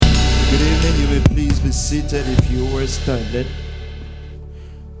be seated if you were standing.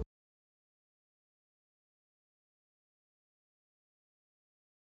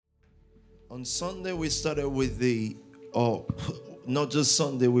 On Sunday, we started with not just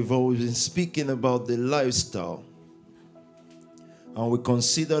Sunday, we've always been speaking about the lifestyle. And we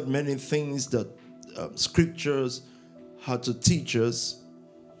considered many things that scriptures had to teach us.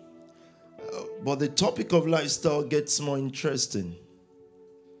 But the topic of lifestyle gets more interesting.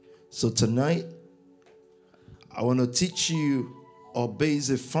 So tonight, I want to teach you or base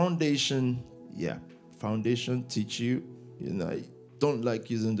a foundation. Foundation, teach you. I don't like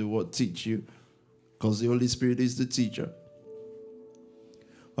using the word teach you because the Holy Spirit is the teacher.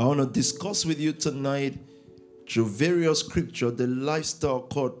 I want to discuss with you tonight through various scripture the lifestyle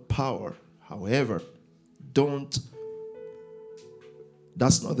called power. However,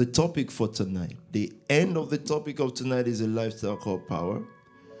 that's not the topic for tonight. The end of the topic of tonight is a lifestyle called power.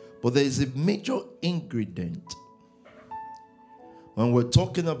 But there is a major ingredient when we're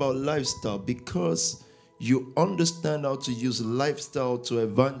talking about lifestyle, because you understand how to use lifestyle to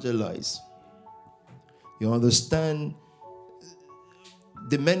evangelize. You understand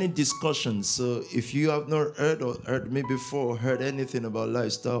the many discussions. So if you have not heard me before, heard anything about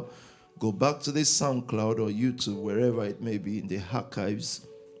lifestyle, go back to this SoundCloud or YouTube, wherever it may be in the archives,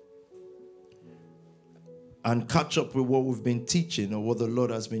 and catch up with what we've been teaching or what the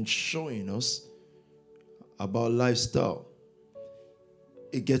Lord has been showing us about lifestyle.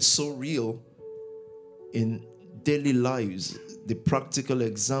 It gets so real in daily lives, the practical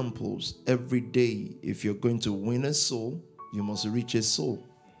examples every day. If you're going to win a soul, you must reach a soul.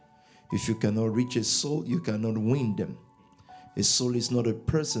 If you cannot reach a soul, you cannot win them. A soul is not a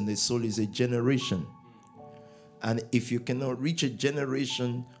person, a soul is a generation. And if you cannot reach a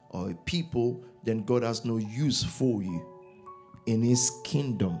generation or a people, then God has no use for you in his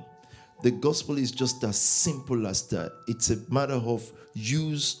kingdom. The gospel is just as simple as that. It's a matter of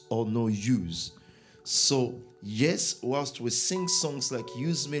use or no use. So, yes, whilst we sing songs like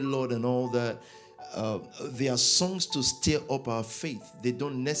Use Me, Lord, and all that, they are songs to stir up our faith. They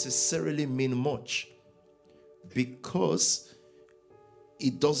don't necessarily mean much because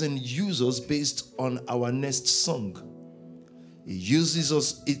it doesn't use us based on our next song.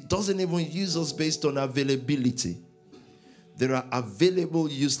 It doesn't even use us based on availability. There are available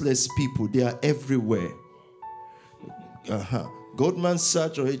useless people. They are everywhere. Goldman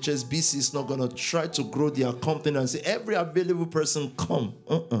Sachs or HSBC is not going to try to grow their company and say, every available person come.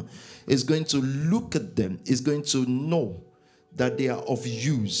 It's going to look at them. It's going to know that they are of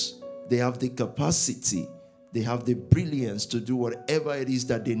use. They have the capacity. They have the brilliance to do whatever it is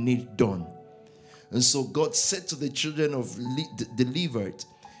that they need done. And so God said to the children of the Levite,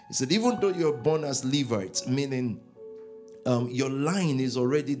 he said, even though you're born as Levites, meaning your line is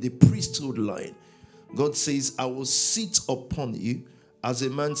already the priesthood line, God says, I will sit upon you as a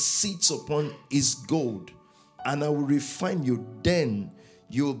man sits upon his gold, and I will refine you. Then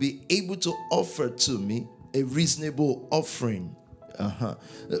you will be able to offer to me a reasonable offering.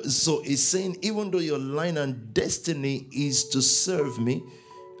 So he's saying, even though your line and destiny is to serve me,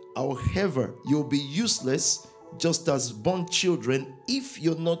 however, you'll be useless just as born children if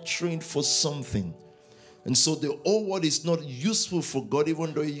you're not trained for something. And so the whole world is not useful for God,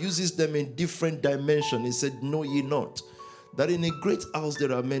 even though he uses them in different dimensions. He said, know ye not that in a great house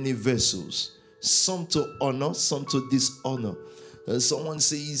there are many vessels, some to honor, some to dishonor. Someone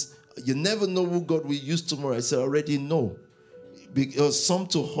says, you never know who God will use tomorrow. I said, I already know. Because some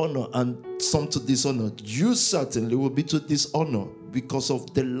to honor and some to dishonor. You certainly will be to dishonor because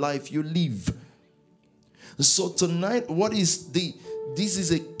of the life you live. So tonight, this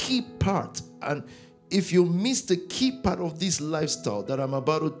is a key part. And if you miss the key part of this lifestyle that I'm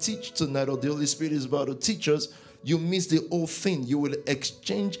about to teach tonight, or the Holy Spirit is about to teach us, you miss the whole thing. You will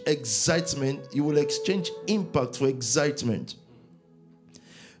exchange excitement. You will exchange impact for excitement.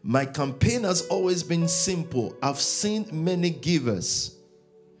 My campaign has always been simple. I've seen many givers.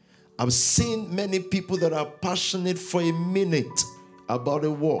 I've seen many people that are passionate for a minute about a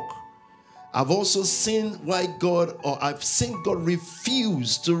work. I've also seen I've seen God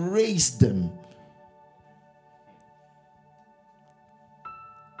refuse to raise them.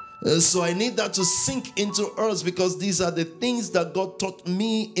 So I need that to sink into us, because these are the things that God taught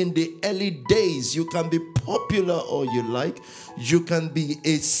me in the early days. You can be popular all you like. You can be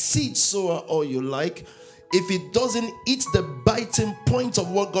a seed sower all you like. If it doesn't hit the biting point of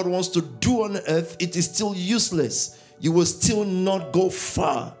what God wants to do on earth, it is still useless. You will still not go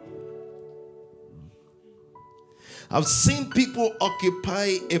far. I've seen people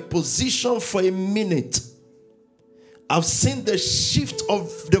occupy a position for a minute I've seen the shift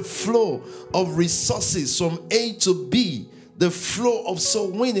of the flow of resources from A to B, the flow of soul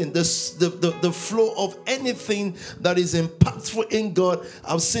winning, the flow of anything that is impactful in God.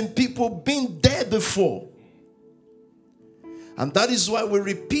 I've seen people being there before. And that is why we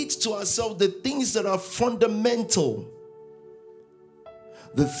repeat to ourselves the things that are fundamental,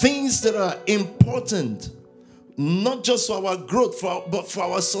 the things that are important, not just for our growth, but for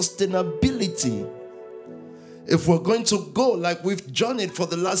our sustainability. If we're going to go like we've journeyed for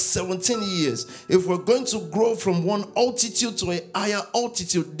the last 17 years, if we're going to grow from one altitude to a higher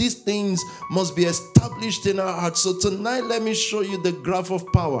altitude, these things must be established in our hearts. So tonight, let me show you the graph of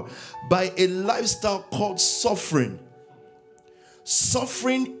power by a lifestyle called suffering.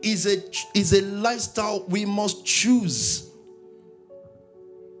 Suffering is a lifestyle we must choose.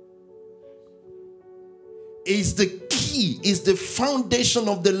 Is the key, is the foundation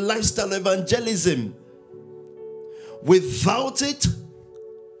of the lifestyle evangelism. Without it,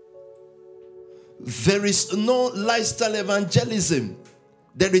 there is no lifestyle evangelism.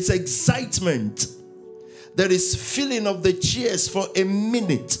 There is excitement. There is filling of the chairs for a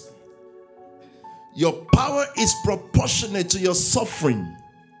minute. Your power is proportionate to your suffering.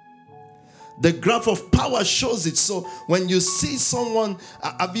 The graph of power shows it. So when you see someone,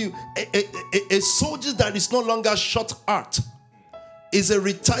 a soldier that is no longer shot at is a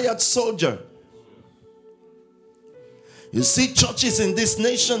retired soldier. You see churches in this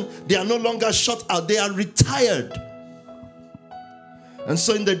nation, they are no longer shot out, they are retired. And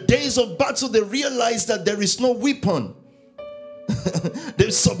so in the days of battle, they realize that there is no weapon.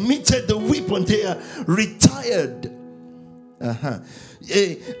 They've submitted the weapon, they are retired.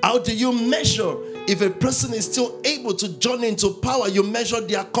 How do you measure if a person is still able to journey into power? You measure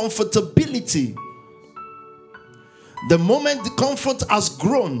their comfortability. The moment the comfort has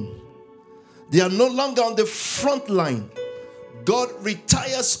grown, they are no longer on the front line. God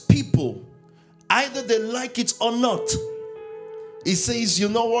retires people, either they like it or not. He says, you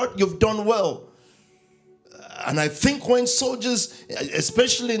know what, you've done well. And I think when soldiers,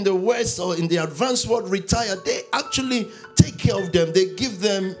 especially in the West or in the advanced world, retire, they actually take care of them. They give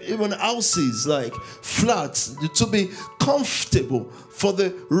them even houses, like flats, to be comfortable for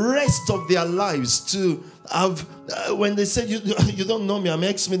the rest of their lives. To have, when they say, you don't know me, I'm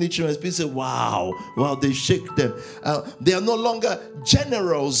ex-military, and people say, wow, they shake them. They are no longer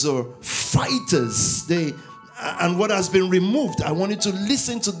generals or fighters. And what has been removed, I want you to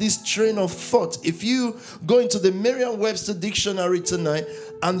listen to this train of thought. If you go into the Merriam-Webster dictionary tonight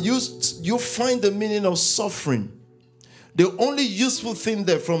and you find the meaning of suffering, the only useful thing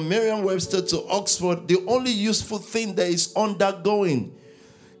there from Merriam-Webster to Oxford, the only useful thing there is undergoing.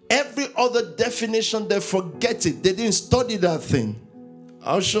 Every other definition, they forget it. They didn't study that thing.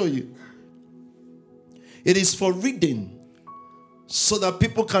 I'll show you. It is for reading, so that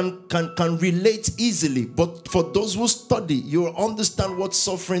people can relate easily. But for those who study, you'll understand what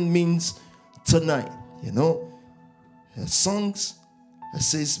suffering means tonight. You know, songs that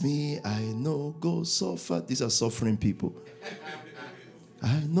says, me, I know go suffer. These are suffering people.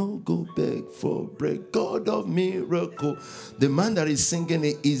 I know go beg for bread, God of miracle. The man that is singing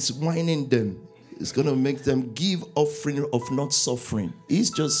it is whining them. It's going to make them give offering of not suffering. He's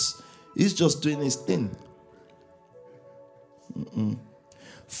just doing his thing.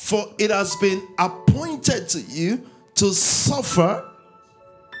 For it has been appointed to you to suffer.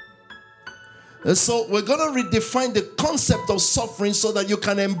 And so we're going to redefine the concept of suffering so that you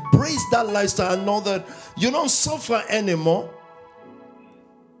can embrace that lifestyle and know that you don't suffer anymore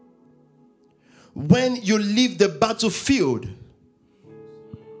when you leave the battlefield.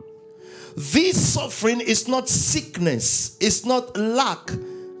 This suffering is not sickness, it's not lack.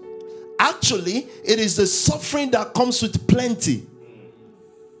 Actually, it is the suffering that comes with plenty.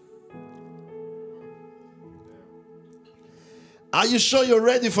 Are you sure you're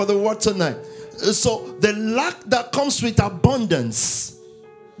ready for the word tonight? So, the lack that comes with abundance.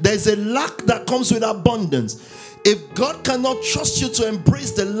 There's a lack that comes with abundance. If God cannot trust you to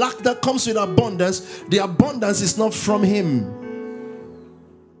embrace the lack that comes with abundance, the abundance is not from Him.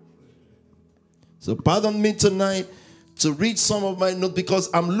 So, pardon me tonight to read some of my notes because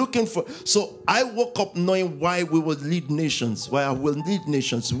I'm looking for. So I woke up knowing why we would lead nations. Why I will lead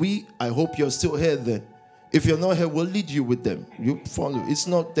nations. I hope you're still here then. If you're not here, we'll lead you with them. You follow.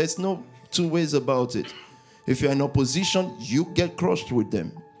 There's no two ways about it. If you're in opposition, you get crushed with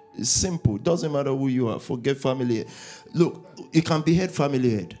them. It's simple. It doesn't matter who you are. Forget family head. Look, it can be head,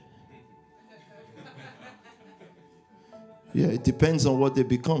 family head. Yeah, it depends on what they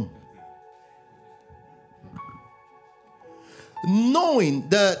become. Knowing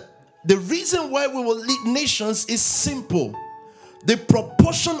that the reason why we will lead nations is simple. The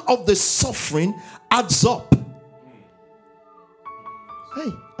proportion of the suffering adds up. Hey,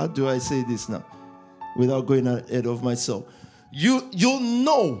 how do I say this now without going ahead of myself? You'll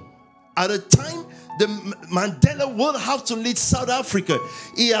know at a time the Mandela will have to lead South Africa.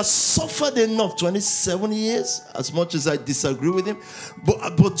 He has suffered enough. 27 years, as much as I disagree with him,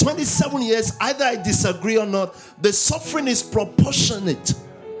 but 27 years, either I disagree or not, the suffering is proportionate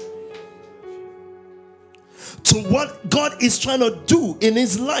to what God is trying to do in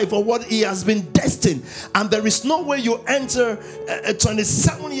his life or what he has been destined. And there is no way you enter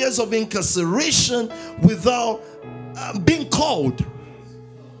 27 years of incarceration without being called.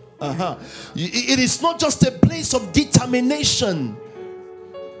 It is not just a place of determination.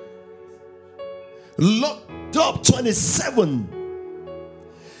 Locked up 27.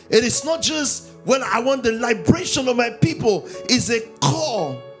 It is not just, well, I want the liberation of my people. It's a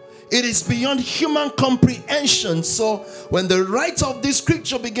call. It is beyond human comprehension. So when the writer of this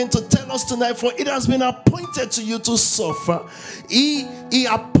scripture begin to tell us tonight, for it has been appointed to you to suffer, he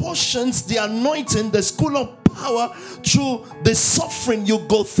apportions the anointing, the school of power, through the suffering you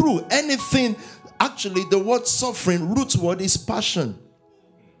go through. Anything, actually the word suffering, root word is passion.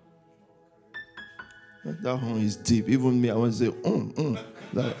 That one is deep. Even me, I want to say,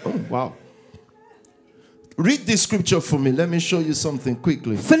 like, wow. Read this scripture for me. Let me show you something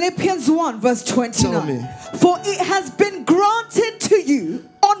quickly. Philippians 1 verse 29. Tell me. For it has been granted to you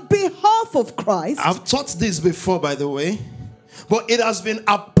on behalf of Christ. I've taught this before, by the way. But it has been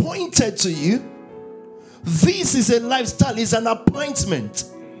appointed to you. This is a lifestyle. It's an appointment.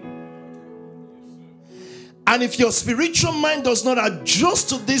 And if your spiritual mind does not adjust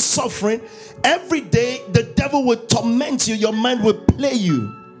to this suffering, every day the devil will torment you. Your mind will play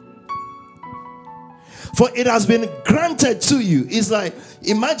you. For it has been granted to you. It's like,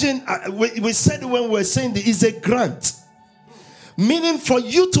 imagine, we said when we were saying this, it's a grant. Meaning for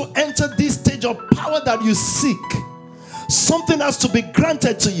you to enter this stage of power that you seek, something has to be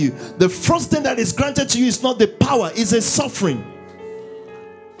granted to you. The first thing that is granted to you is not the power, it's a suffering.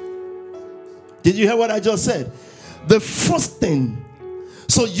 Did you hear what I just said? The first thing.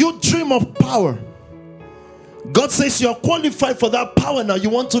 So you dream of power. God says you're qualified for that power now. You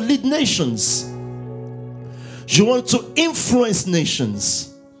want to lead nations. You want to influence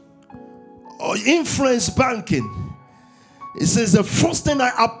nations or influence banking. It says the first thing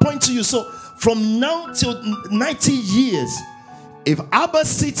I appoint to you. So from now till 90 years, if Abba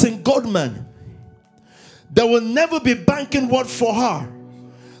sits in Goldman, there will never be banking work for her,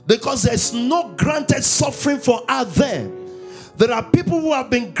 because there's no granted suffering for her there. There are people who have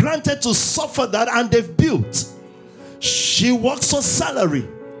been granted to suffer that and they've built. She works on salary.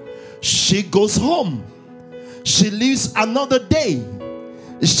 She goes home. She lives another day.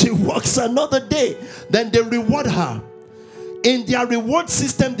 She works another day. Then they reward her. In their reward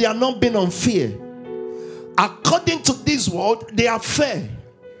system, they are not being unfair. According to this world, they are fair.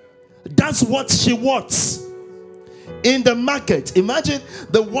 That's what she wants. In the market, imagine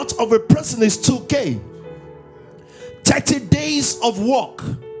the worth of a person is 2K. 30 days of work.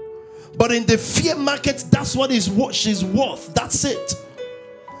 But in the fair market, that's what she's worth. That's it.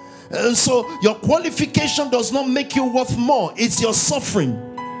 And so your qualification does not make you worth more. It's your suffering.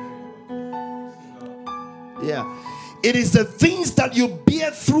 Yeah. It is the things that you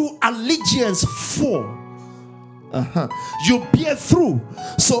bear through allegiance for. You bear through.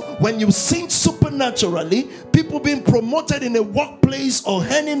 So when you sing supernaturally, people being promoted in a workplace or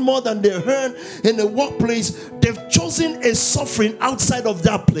earning more than they earn in a workplace, they've chosen a suffering outside of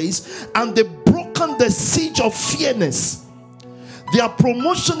that place and they've broken the siege of fairness. Their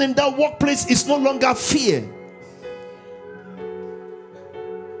promotion in that workplace is no longer fear.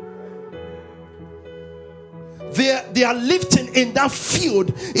 Their lifting in that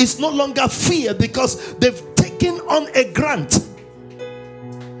field is no longer fear, because they've taken on a grant.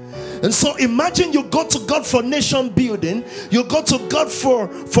 And so imagine you go to God for nation building, you go to God for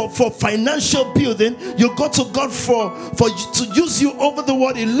financial building, you go to God for to use you over the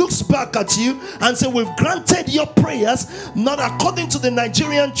world. He looks back at you and says, we've granted your prayers, not according to the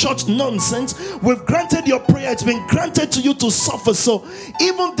Nigerian church nonsense. We've granted your prayer. It's been granted to you to suffer. So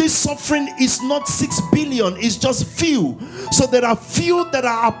even this suffering is not 6 billion, it's just few. So there are few that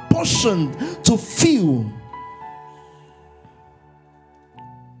are apportioned to few.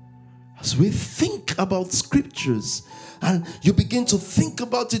 As we think about scriptures and you begin to think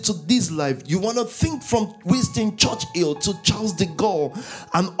about it to this life, you want to think from Winston Churchill to Charles de Gaulle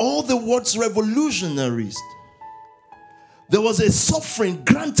and all the world's revolutionaries. There was a suffering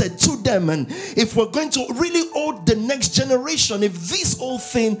granted to them. And if we're going to really hold the next generation, if this whole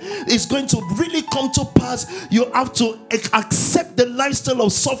thing is going to really come to pass, you have to accept the lifestyle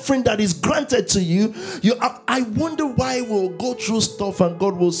of suffering that is granted to you. I wonder why we'll go through stuff and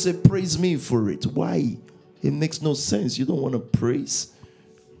God will say, praise me for it. Why? It makes no sense. You don't want to praise.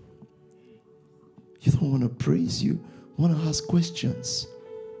 You don't want to praise. You want to ask questions.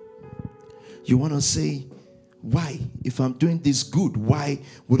 You want to say, why? If I'm doing this good, why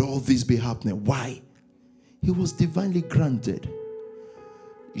would all this be happening? Why? It was divinely granted.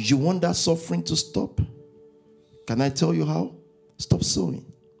 You want that suffering to stop? Can I tell you how? Stop sowing.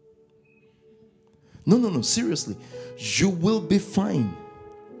 No, seriously. You will be fine.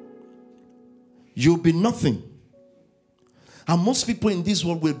 You'll be nothing. And most people in this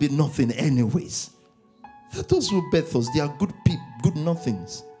world will be nothing anyways. Those who birth us, they are good people, good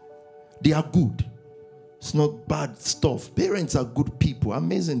nothings. They are good. It's not bad stuff. Parents are good people,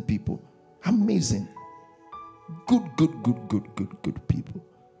 amazing people. Amazing. Good people.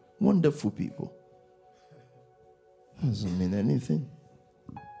 Wonderful people. Doesn't mean anything.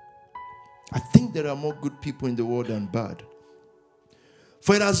 I think there are more good people in the world than bad.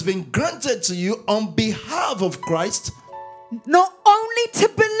 For it has been granted to you on behalf of Christ. Not only to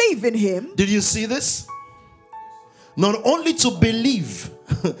believe in him. Did you see this? Not only to believe.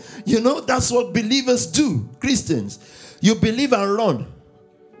 You know, that's what believers do. Christians. You believe and run.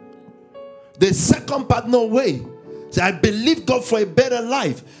 The second part, no way. So I believe God for a better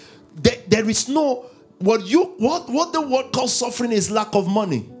life. There is no, what the word calls suffering is lack of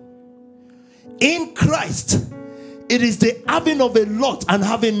money. In Christ, it is the having of a lot and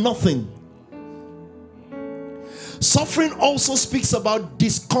having nothing. Suffering also speaks about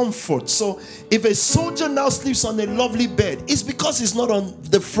discomfort. So if a soldier now sleeps on a lovely bed, it's because he's not on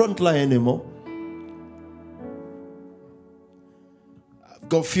the front line anymore. I've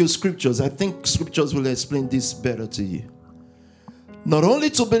got a few scriptures. I think scriptures will explain this better to you. Not only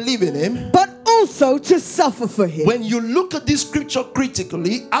to believe in him, but also to suffer for him. When you look at this scripture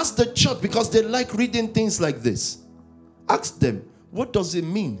critically, ask the church, because they like reading things like this. Ask them, what does it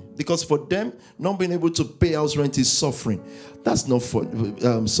mean? Because for them, not being able to pay house rent is suffering. That's not for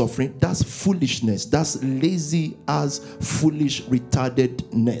suffering. That's foolishness. That's lazy as foolish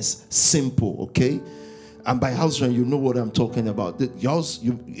retardedness. Simple, okay? And by house rent, you know what I'm talking about. Yours,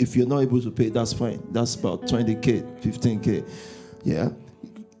 if you're not able to pay, that's fine. That's about 20K, 15K. Yeah?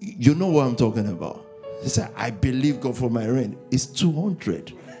 You know what I'm talking about. They say, I believe God for my rent. It's 200,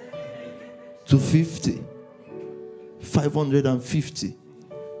 250. 550.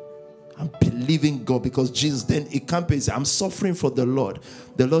 I'm believing God because Jesus, then it can't be, I'm suffering for the Lord.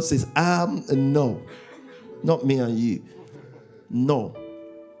 The Lord says, no, not me and you. No.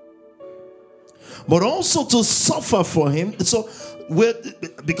 But also to suffer for him. So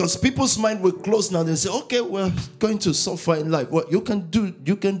because people's mind will close now, they say, okay, we're going to suffer in life. Well, you can do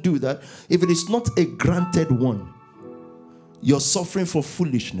that if it is not a granted one. You're suffering for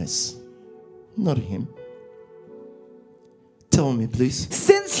foolishness, not him. Tell me, please.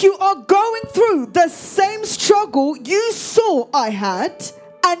 Since you are going through the same struggle you saw I had,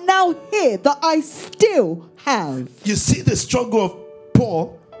 and now hear that I still have. You see the struggle of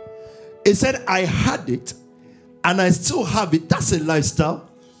Paul? He said, I had it, and I still have it. That's a lifestyle.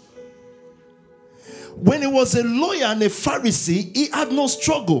 When he was a lawyer and a Pharisee, he had no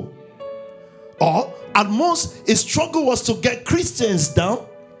struggle. Or, at most, his struggle was to get Christians down.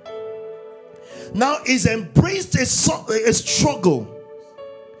 Now he's embraced a struggle.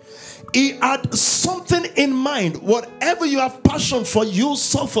 He had something in mind. Whatever you have passion for, you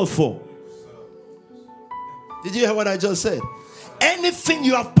suffer for. Did you hear what I just said? Anything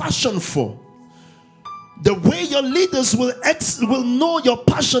you have passion for, the way your leaders will know your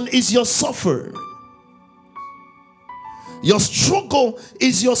passion is your suffering. Your struggle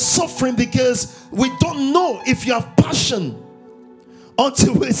is your suffering, because we don't know if you have passion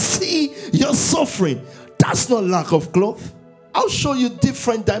until we see your suffering. That's not lack of cloth. I'll show you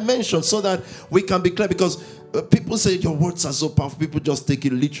different dimensions so that we can be clear, because people say your words are so powerful. People just take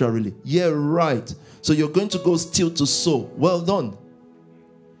it literally. Yeah, right. So you're going to go steal to sow. Well done.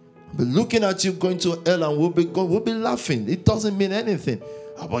 But looking at you going to hell, and we'll be laughing. It doesn't mean anything.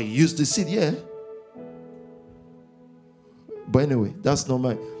 How about you use the seed? Yeah. But anyway, that's not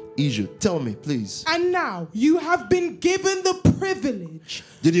my issue. Tell me, please. And now you have been given the privilege.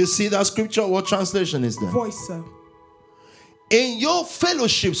 Did you see that scripture? What translation is that? Voice, sir. In your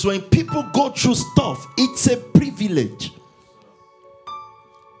fellowships, when people go through stuff, it's a privilege.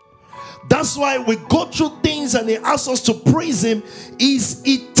 That's why we go through things and he asks us to praise him. He's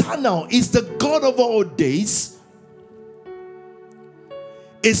eternal. He's the God of all days.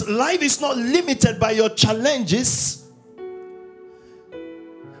 Life is not limited by your challenges.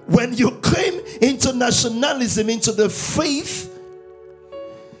 When you came into nationalism, into the faith,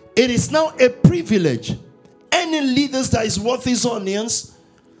 it is now a privilege. Any leaders that is worth his onions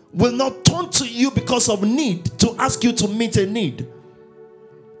will not turn to you because of need to ask you to meet a need.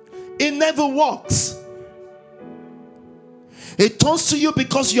 It never works. It turns to you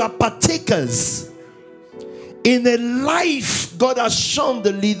because you are partakers in a life God has shown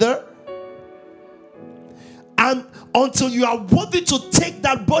the leader. And until you are worthy to take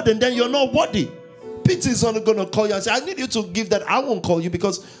that burden, then you're not worthy. Peter is not going to call you and say, I need you to give that. I won't call you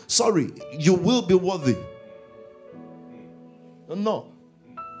because, sorry, you will be worthy. No.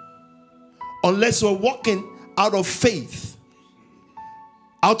 Unless we're walking out of faith,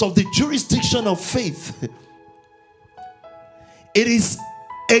 out of the jurisdiction of faith. It is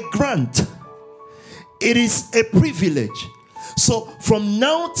a grant. It is a privilege. So from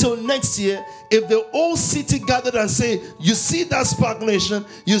now till next year, if the whole city gathered and say, you see that Spark Nation,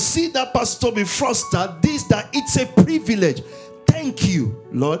 you see that Pastor Toby Froster, it's a privilege. Thank you,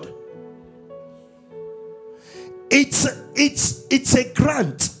 Lord. It's a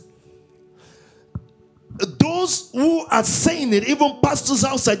grant. Those who are saying it, even pastors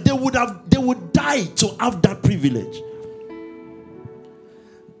outside, they would die to have that privilege.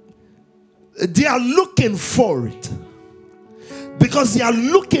 They are looking for it because they are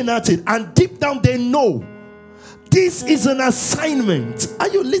looking at it, and deep down they know this is an assignment. Are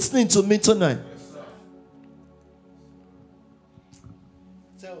you listening to me tonight?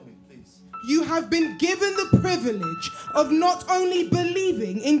 Tell me, please. You have been given the privilege of not only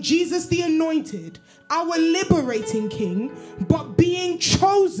believing in Jesus the Anointed, our liberating King, but being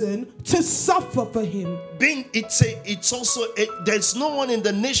chosen to suffer for him. There's no one in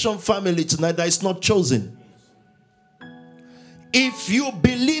the Nation family tonight that is not chosen. If you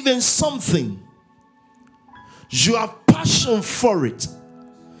believe in something, you have passion for it.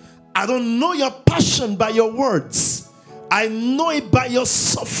 I don't know your passion by your words. I know it by your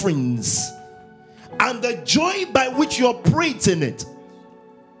sufferings and the joy by which you operate in it.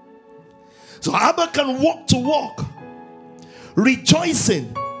 So Abba can walk to walk,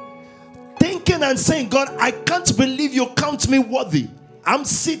 rejoicing, thinking and saying, God, I can't believe you count me worthy. I'm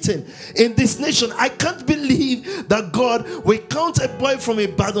sitting in this nation. I can't believe that God will count a boy from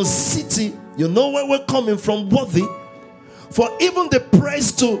Ibadan City, you know where we're coming from, worthy. For even the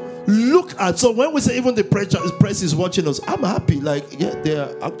press to look at. So when we say even the press is watching us, I'm happy. Like, yeah, they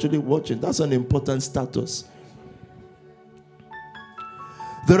are actually watching. That's an important status.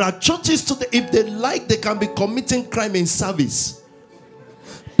 There are churches today, if they like, they can be committing crime in service.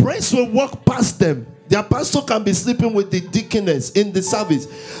 Press will walk past them. Their pastor can be sleeping with the deaconess in the service.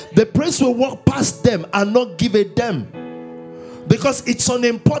 The press will walk past them and not give a damn because it's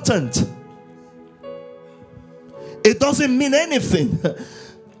unimportant. It doesn't mean anything.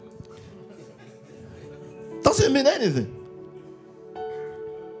 Doesn't mean anything.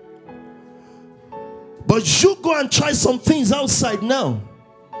 But you go and try some things outside now.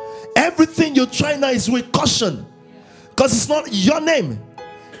 Everything you try now is with caution. Because it's not your name.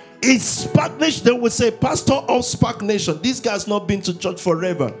 It's Spark Nation. They would say, Pastor of Spark Nation. This guy's not been to church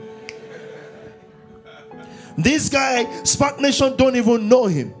forever. This guy, Spark Nation, don't even know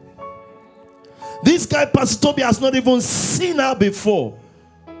him. This guy, Pastor Toby, has not even seen her before.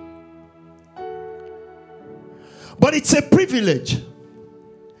 But it's a privilege.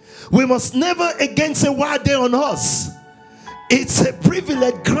 We must never again say, why are they on us? It's a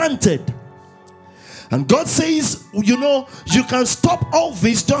privilege granted. And God says, you know, you can stop all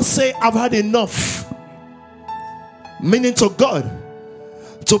this. Just say, I've had enough. Meaning to God.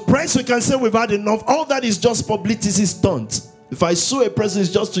 To press, we can say we've had enough. All that is just publicity stunt. If I sue a person,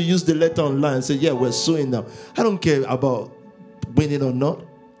 it's just to use the letter online and say, yeah, we're suing now. I don't care about winning or not.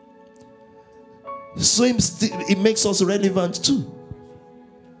 So it makes us relevant too.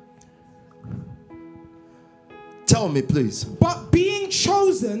 Tell me, please. But being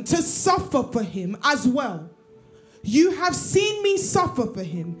chosen to suffer for him as well. You have seen me suffer for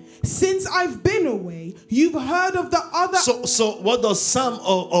him. Since I've been away, you've heard of the other... So what does Sam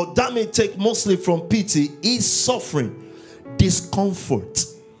or Dami take mostly from pity is suffering, discomfort.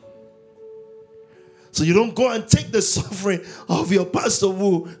 So you don't go and take the suffering of your pastor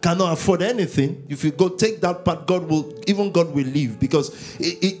who cannot afford anything. If you go take that part, God will leave, because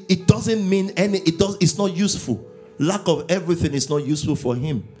it doesn't mean it's not useful. Lack of everything is not useful for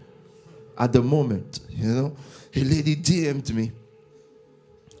him at the moment. You know, a lady DM'd me.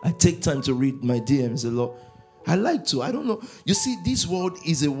 I take time to read my DMs a lot. I like to. I don't know. You see, this world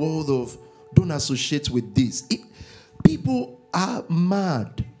is a world of don't associate with this. People are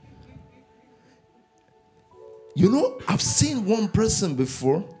mad. You know, I've seen one person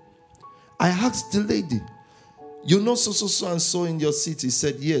before. I asked the lady, you know so and so in your city? He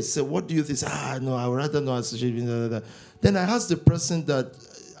said, yes. Said, what do you think? No, I would rather not associate with. Then I asked the person that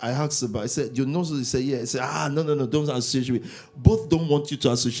I asked about, I said, you know so? He said, yeah. I said, no, don't associate with. Both don't want you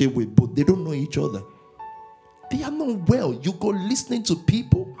to associate with both. They don't know each other. They are not well. You go listening to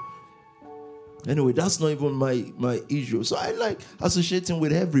people. Anyway, that's not even my issue. So I like associating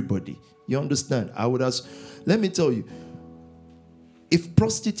with everybody. You understand? Let me tell you, if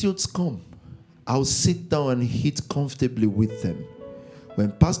prostitutes come, I'll sit down and eat comfortably with them.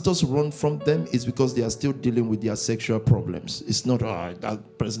 When pastors run from them, it's because they are still dealing with their sexual problems. It's not,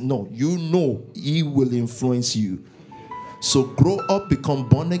 that person. No, you know he will influence you. So grow up, become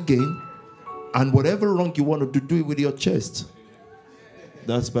born again, and whatever wrong you want to do it with your chest.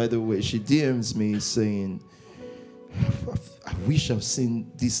 That's, by the way, she DMs me saying, I wish I've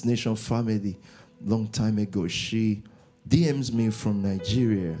seen this Nation family long time ago. She DMs me from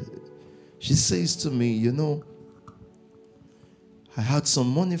Nigeria. She says to me, you know, I had some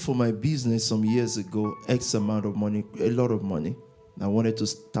money for my business some years ago, X amount of money, a lot of money. I wanted to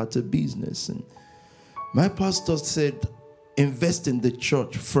start a business. And my pastor said, invest in the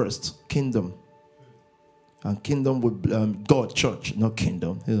church first, kingdom. And kingdom would, God, church, not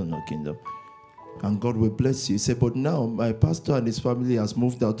kingdom. He don't know kingdom. And God will bless you. He said, but now my pastor and his family has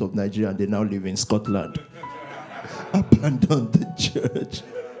moved out of Nigeria and they now live in Scotland. Abandoned the church.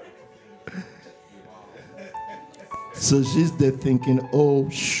 So she's there thinking, oh,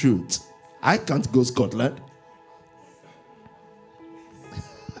 shoot, I can't go Scotland.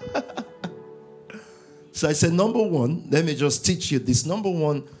 So I said, number one, let me just teach you this. Number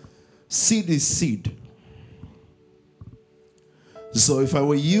one, seed is seed. So if I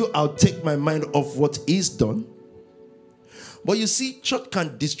were you, I'll take my mind off what is done. But you see, church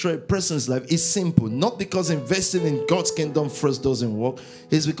can destroy a person's life. It's simple. Not because investing in God's kingdom first doesn't work.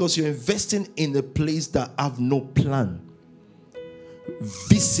 It's because you're investing in a place that have no plan.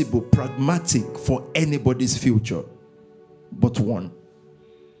 Visible, pragmatic for anybody's future. But one.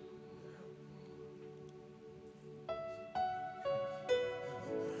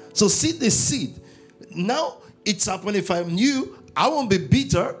 So seed the seed. Now it's happening. If I'm you, I won't be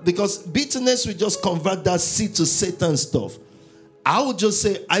bitter, because bitterness will just convert that seed to Satan stuff. I will just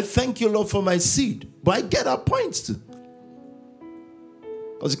say, I thank you, Lord, for my seed. But I get our points too.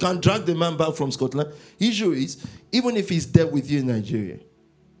 Because you can't drag the man back from Scotland. Issue is, even if he's there with you in Nigeria,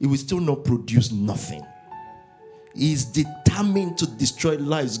 he will still not produce nothing. He's determined to destroy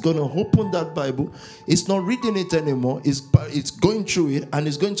lives. He's going to open that Bible. He's not reading it anymore. It's going through it, and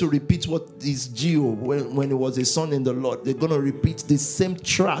he's going to repeat what is Geo when he was a son in the Lord. They're going to repeat the same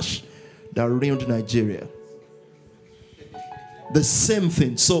trash that ruined Nigeria. The same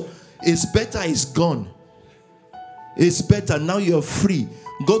thing. So it's better it's gone. It's better now you're free.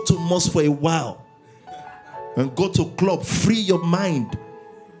 Go to mosque for a while and go to club. Free your mind.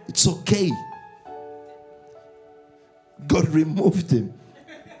 It's okay. God removed him.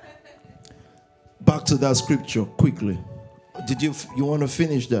 Back to that scripture quickly. Did you want to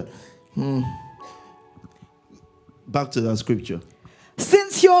finish that? Back to that scripture.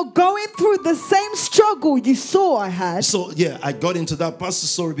 Since you're going through the same struggle you saw I had. So yeah, I got into that pastor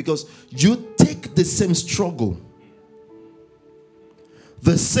story because you take the same struggle.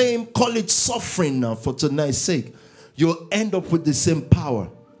 The same, call it suffering now for tonight's sake. You'll end up with the same power.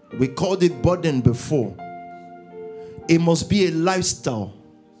 We called it burden before. It must be a lifestyle.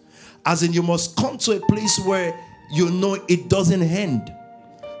 As in, you must come to a place where you know it doesn't end.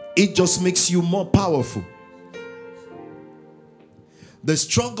 It just makes you more powerful. The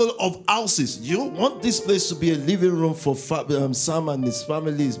struggle of houses. You want this place to be a living room for Sam and his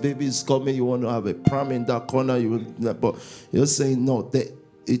family, his baby is coming. You want to have a pram in that corner. But you're saying, no,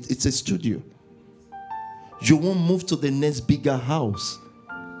 it's a studio. You won't move to the next bigger house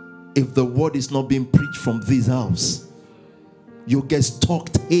if the word is not being preached from this house. You get stuck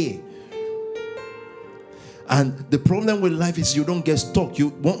here. And the problem with life is you don't get stuck.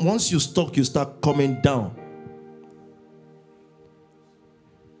 Once you're stuck, you start coming down.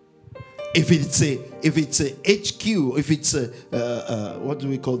 If it's a HQ, if it's a what do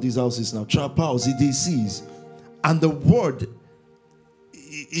we call these houses now? Trap house, EDCs, and the word,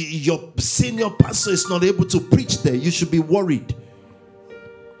 your senior pastor is not able to preach there, you should be worried.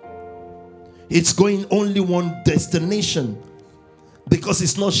 It's going only one destination because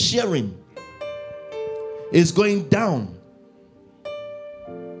it's not sharing. It's going down.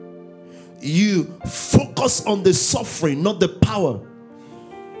 You focus on the suffering, not the power.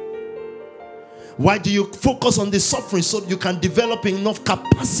 Why do you focus on the suffering? So you can develop enough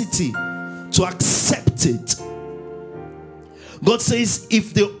capacity to accept it. God says,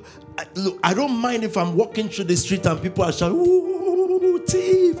 look, I don't mind if I'm walking through the street and people are shouting, "Ooh,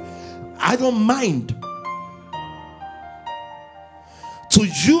 thief." I don't mind. To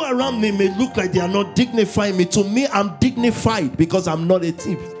you around me may look like they are not dignifying me. To me, I'm dignified because I'm not a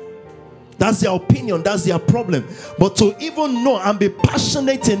thief. That's their opinion. That's their problem. But to even know and be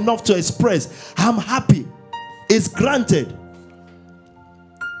passionate enough to express, I'm happy. It's granted.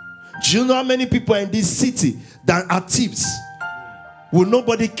 Do you know how many people are in this city that are thieves who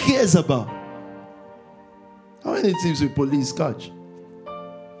nobody cares about? How many thieves will police catch?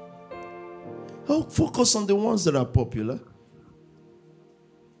 Oh, focus on the ones that are popular.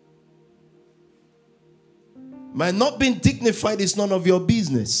 My not being dignified is none of your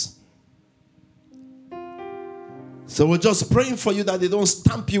business. So we're just praying for you that they don't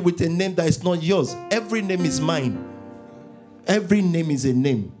stamp you with a name that is not yours. Every name is mine. Every name is a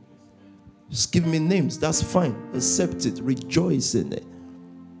name. Just give me names. That's fine. Accept it. Rejoice in it.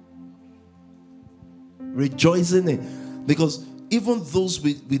 Rejoice in it. Because even those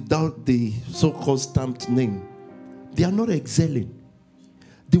without the so-called stamped name, they are not excelling.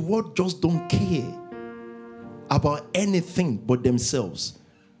 The world just don't care about anything but themselves.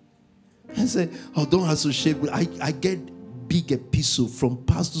 I say, oh, don't associate with. I get big epistle from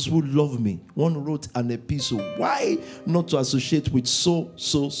pastors who love me. One wrote an epistle. Why not to associate with so,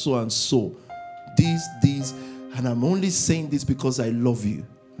 and so? These. And I'm only saying this because I love you.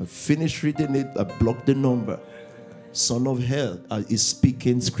 I finished reading it. I blocked the number. Son of hell is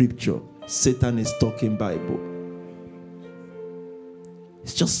speaking scripture. Satan is talking Bible.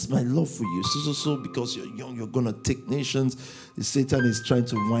 It's just my love for you. So, because you're young, you're going to take nations. Satan is trying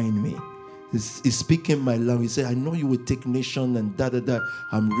to whine me. He's speaking my language. He said, I know you will take nation and da.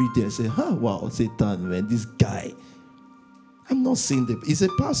 I'm reading. I say, wow, Satan, man, this guy. I'm not saying that. He's a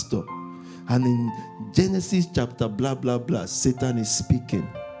pastor. And in Genesis chapter blah, blah, blah, Satan is speaking.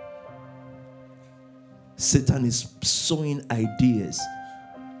 Satan is sowing ideas.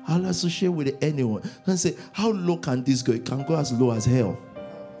 I'll associate with anyone. And say, how low can this go? It can go as low as hell.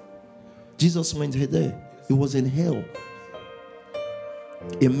 Jesus went there. He was in hell.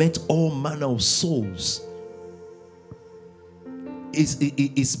 He met all manner of souls.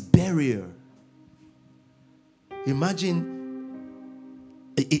 His barrier. Imagine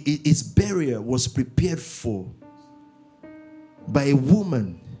his barrier was prepared for by a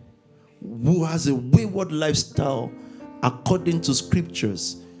woman who has a wayward lifestyle according to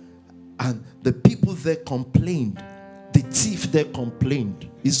scriptures. And the people there complained. The thief there complained.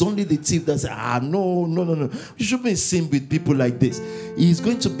 It's only the thief that said, no. You shouldn't be seen with people like this. He's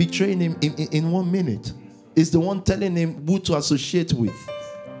going to betray him in 1 minute. It's the one telling him who to associate with.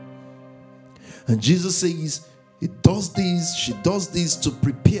 And Jesus says, he does this, she does this to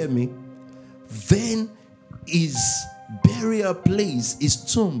prepare me. Then his burial place,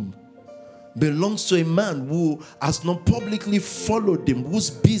 his tomb, belongs to a man who has not publicly followed him, whose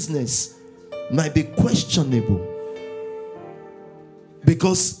business might be questionable.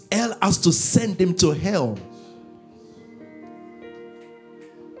 Because hell has to send him to hell.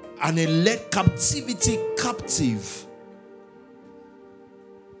 And he led captivity captive.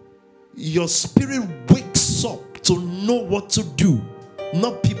 Your spirit wakes up to know what to do,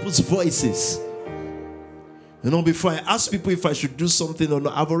 not people's voices. You know, before I ask people if I should do something or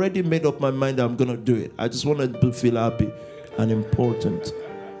not, I've already made up my mind that I'm going to do it. I just want to feel happy and important.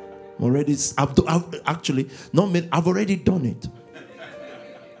 I've already done it.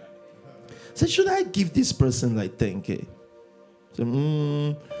 So should I give this person like 10K? So,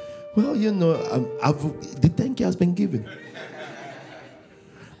 well, you know, the 10K has been given.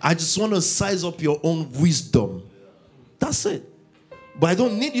 I just want to size up your own wisdom. That's it. But I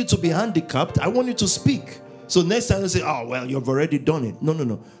don't need you to be handicapped. I want you to speak. So next time you say, oh, well, you've already done it.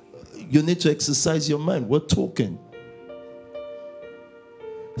 No. You need to exercise your mind. We're talking.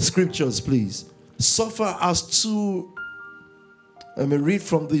 Scriptures, please. Suffer has two, let me read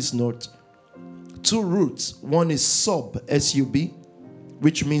from this note. 2 roots. One is sub, S-U-B,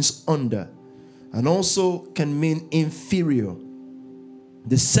 which means under, and also can mean inferior.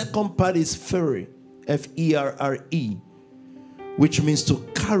 The second part is ferre, F-E-R-R-E, which means to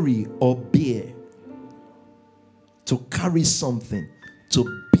carry or bear. To carry something,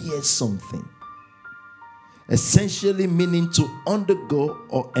 to bear something. Essentially meaning to undergo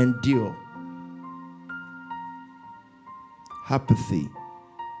or endure. Apathy.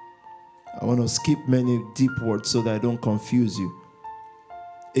 I want to skip many deep words so that I don't confuse you.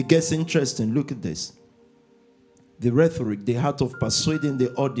 It gets interesting. Look at this. The rhetoric, the art of persuading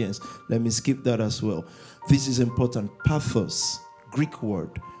the audience. Let me skip that as well. This is important. Pathos, Greek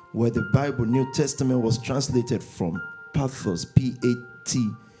word, where the Bible, New Testament was translated from. Pathos, P-A-T-H-O-S.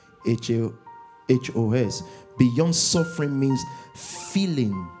 Beyond suffering means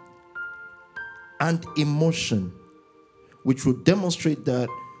feeling and emotion, which will demonstrate that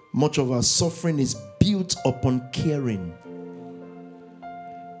much of our suffering is built upon caring,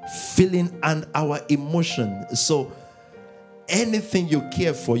 feeling, and our emotion. So anything you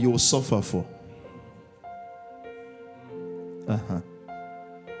care for, you will suffer for.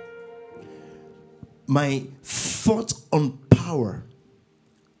 My thought on power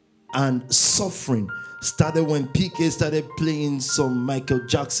and suffering started when PK started playing some Michael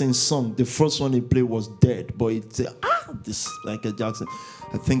Jackson song. The first one he played was Dead, but it said, this Michael Jackson.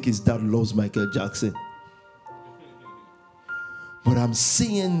 I think his dad loves Michael Jackson. But I'm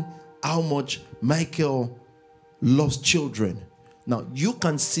seeing how much Michael loves children. Now, you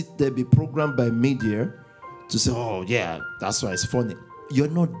can sit there, be programmed by media to say, oh yeah, that's why it's funny. You're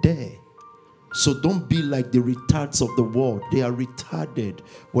not there. So don't be like the retards of the world. They are retarded.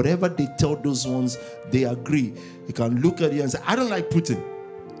 Whatever they tell those ones, they agree. You can look at you and say, I don't like Putin.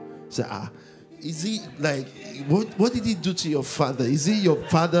 Say, is he like, what did he do to your father? Is he your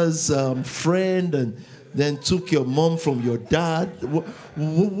father's friend and then took your mom from your dad?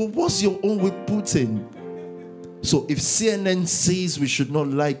 What's your own with Putin? So if CNN says we should not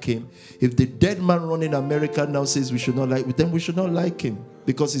like him, if the dead man running America now says we should not like him, then we should not like him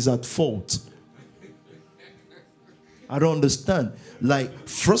because he's at fault. I don't understand. Like,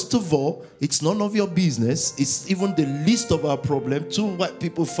 first of all, it's none of your business. It's even the least of our problem. 2, white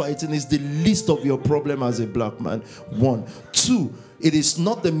people fighting is the least of your problem as a black man. 1. 2, it is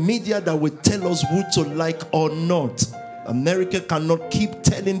not the media that will tell us who to like or not. America cannot keep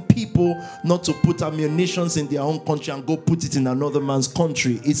telling people not to put ammunitions in their own country and go put it in another man's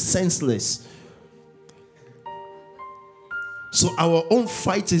country. It's senseless. So our own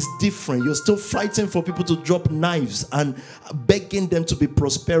fight is different. You're still fighting for people to drop knives and begging them to be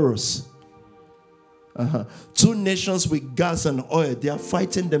prosperous. 2 nations with gas and oil, they are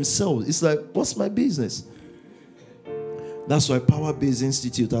fighting themselves. It's like, what's my business? That's why Power Base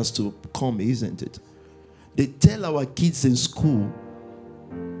Institute has to come, isn't it? They tell our kids in school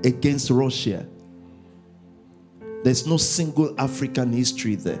against Russia. There's no single African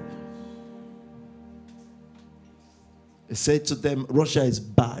history there. They said to them, Russia is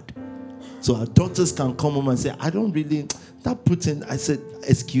bad. So our daughters can come home and say, I don't really, that Putin. I said,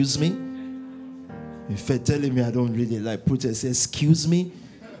 excuse me? If they're telling me I don't really like Putin, I say, excuse me?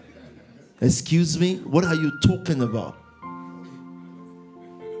 Excuse me? What are you talking about?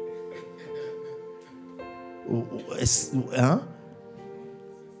 Huh?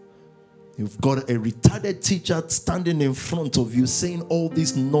 You've got a retarded teacher standing in front of you saying all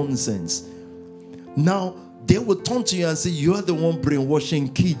this nonsense. Now, they will turn to you and say, you are the one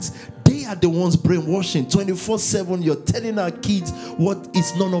brainwashing kids. They are the ones brainwashing. 24/7, you're telling our kids what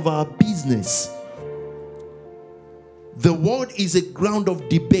is none of our business. The world is a ground of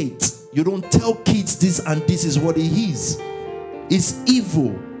debate. You don't tell kids this and this is what it is. It's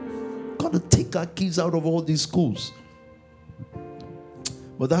evil. Got to take our kids out of all these schools.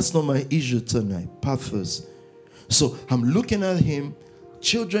 But that's not my issue tonight. Pathos. So I'm looking at him.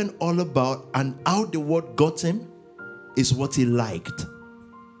 Children all about, and how the word got him is what he liked.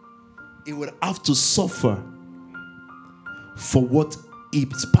 He would have to suffer for what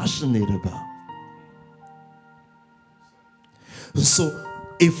he's passionate about. So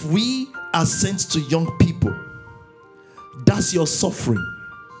if we are sent to young people, that's your suffering.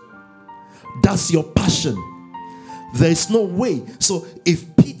 That's your passion. There is no way. So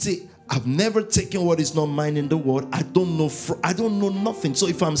if pity, I've never taken what is not mine in the world. I don't know nothing. So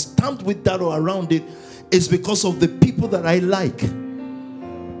if I'm stamped with that or around it, it's because of the people that I like. Do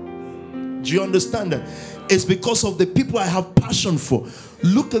you understand that? It's because of the people I have passion for.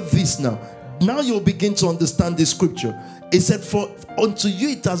 Look at this now. Now you'll begin to understand this scripture. It said, for unto you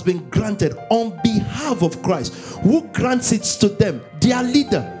it has been granted on behalf of Christ. Who grants it to them? Their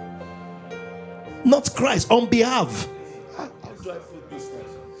leader. Not Christ, on behalf.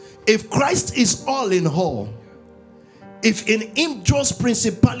 If Christ is all in all, if in him draws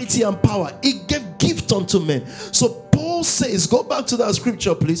principality and power, he gave gift unto men. So Paul says, go back to that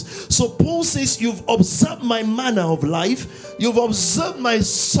scripture please. So Paul says, you've observed my manner of life, you've observed my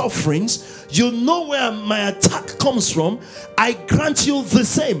sufferings, you know where my attack comes from. I grant you the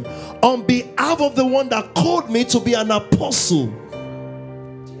same on behalf of the one that called me to be an apostle.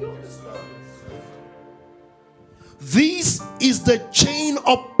 This is the chain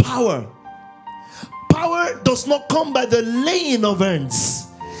of power. power does not come by the laying of hands.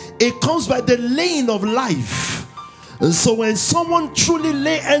 It comes by the laying of life. And so when someone truly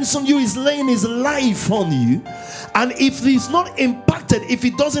lay hands on you, he's laying his life on you. And if he's not impacted, if he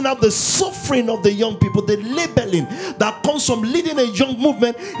doesn't have the suffering of the young people, the labeling that comes from leading a young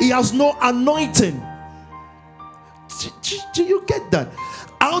movement, he has no anointing. Do you get that?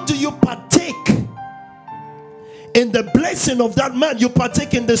 How do you partake in the blessing of that man? You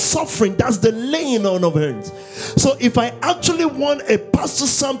partake in the suffering. That's the laying on of hands. So if I actually want a Pastor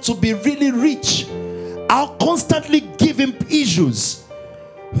Sam to be really rich, I'll constantly give him issues.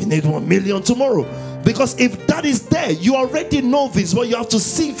 We need 1 million tomorrow. Because if that is there, you already know this, but you have to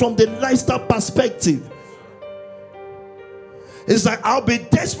see from the lifestyle perspective. It's like, I'll be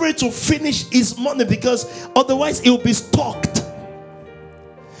desperate to finish his money because otherwise it will be stocked.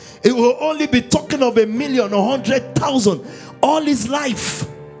 It will only be talking of 1 million or 100,000 all his life,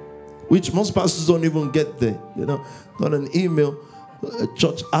 which most pastors don't even get there. You know, got an email, a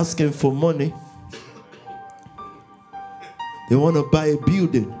church asking for money. They want to buy a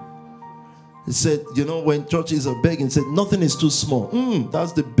building. He said, you know, when churches are begging, he said, nothing is too small.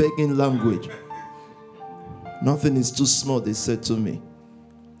 That's the begging language. Nothing is too small, they said to me.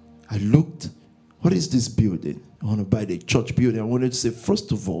 I looked, what is this building? I want to buy the church building. I wanted to say,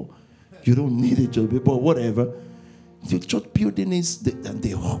 first of all, you don't need a church building, but whatever. The church building is, and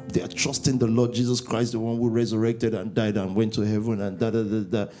they hope they are trusting the Lord Jesus Christ, the one who resurrected and died and went to heaven and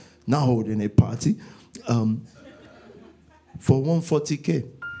now holding a party for 140K.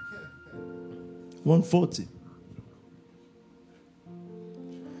 140.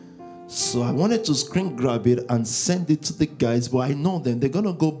 So I wanted to screen grab it and send it to the guys, but I know them. They're going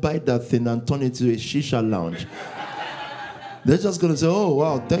to go buy that thing and turn it into a shisha lounge. They're just going to say, oh,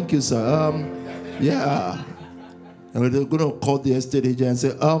 wow, thank you, sir. Yeah. And they're going to call the estate agent and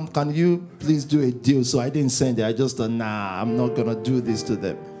say, can you please do a deal? So I didn't send it. I just thought, nah, I'm not going to do this to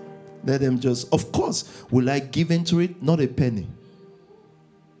them. Let them just, of course, will I give into it? Not a penny.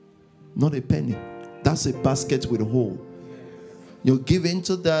 Not a penny. That's a basket with a hole. You'll give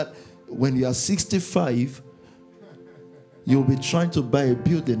into that when you are 65. You'll be trying to buy a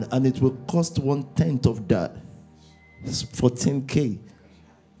building and it will cost 1/10 of that. It's 14K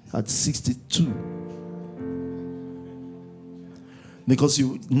at 62. Because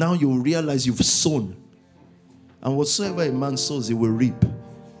you realize you've sown. And whatsoever a man sows, he will reap.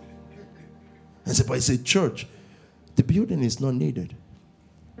 And say, but it's a church. The building is not needed.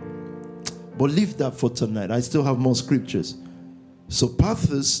 But leave that for tonight. I still have more scriptures. So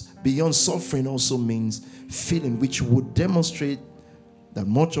pathos beyond suffering also means feeling, which would demonstrate that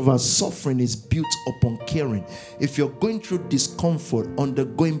much of our suffering is built upon caring. If you're going through discomfort,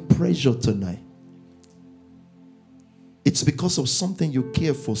 undergoing pressure tonight, it's because of something you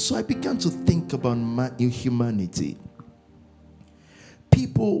care for. So I began to think about humanity.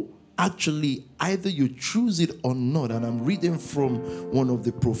 People actually, either you choose it or not, and I'm reading from one of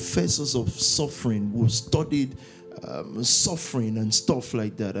the professors of suffering who studied suffering and stuff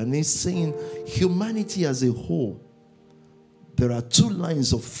like that, and he's saying humanity as a whole, there are two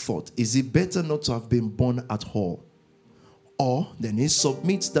lines of thought. Is it better not to have been born at all? Or then he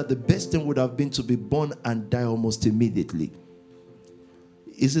submits that the best thing would have been to be born and die almost immediately.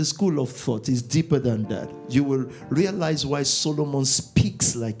 It's a school of thought. It's deeper than that. You will realize why Solomon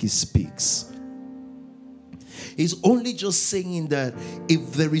speaks like he speaks. He's only just saying that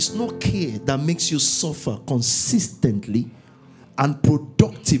if there is no care that makes you suffer consistently and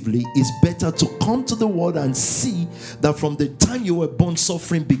productively, it's better to come to the world and see that from the time you were born,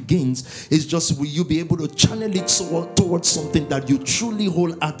 suffering begins. It's just, will you be able to channel it towards something that you truly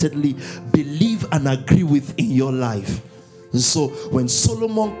wholeheartedly believe and agree with in your life? And so when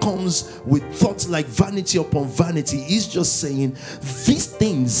Solomon comes with thoughts like vanity upon vanity, he's just saying these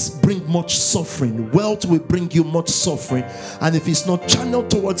things bring much suffering. Wealth will bring you much suffering. And if it's not channeled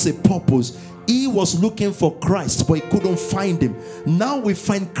towards a purpose, he was looking for Christ, but he couldn't find him. Now we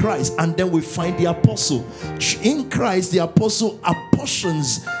find Christ, and then we find the apostle. In Christ, the apostle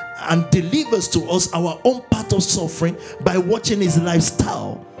apportions and delivers to us our own part of suffering by watching his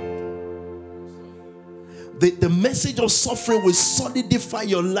lifestyle. The message of suffering will solidify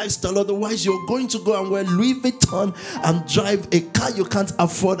your lifestyle. Otherwise, you're going to go and wear Louis Vuitton and drive a car you can't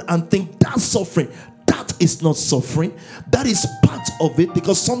afford and think that's suffering. That is not suffering. That is part of it,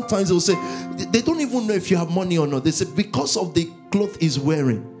 because sometimes they'll say, they don't even know if you have money or not. They say, because of the cloth he's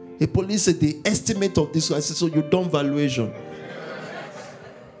wearing. A police said, the estimate of this. I said, so you done valuation.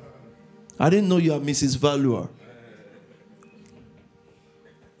 I didn't know you are Mrs. Valuer.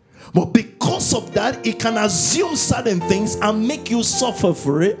 But because of that, it can assume certain things and make you suffer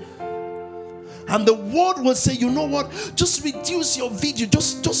for it. And the world will say, you know what? Just reduce your video.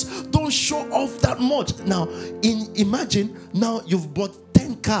 Just don't show off that much. Now, imagine now you've bought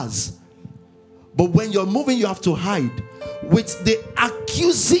 10 cars. But when you're moving, you have to hide. With the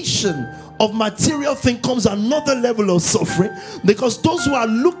accusation of material thing comes another level of suffering, because those who are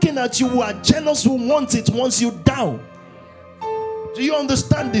looking at you, who are jealous, who want it, wants you down. Do you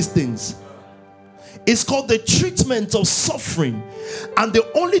understand these things? It's called the treatment of suffering. And the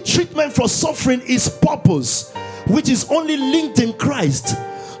only treatment for suffering is purpose, which is only linked in Christ.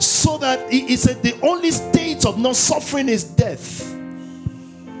 So that he said the only state of not suffering is death.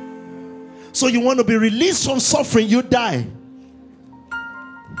 So you want to be released from suffering, you die.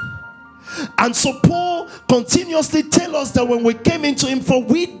 And so Paul continuously tells us that when we came into him, for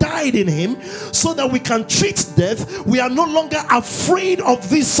we died in him, so that we can treat death. We are no longer afraid of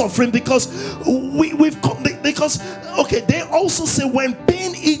this suffering, because they also say when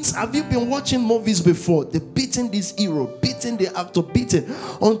pain eats. Have you been watching movies before? They're beating this hero, beating the actor, beating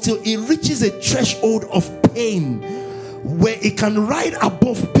until he reaches a threshold of pain where he can ride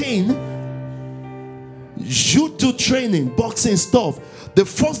above pain. You do training, boxing stuff. The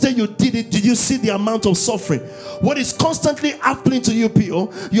first day you did it, did you see the amount of suffering? What is constantly happening to you,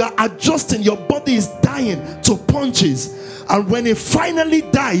 people? You are adjusting. Your body is dying to punches. And when it finally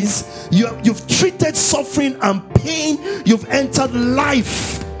dies, you've treated suffering and pain. You've entered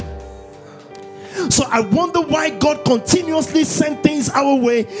life. So I wonder why God continuously sends things our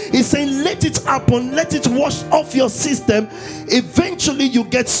way. He's saying, let it happen. Let it wash off your system. Eventually, you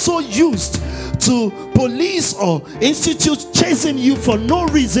get so used to police or institutes chasing you for no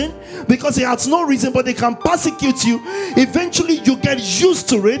reason, because it has no reason, but they can persecute you. Eventually, you get used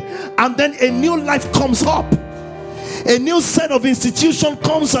to it, and then a new life comes up. A new set of institution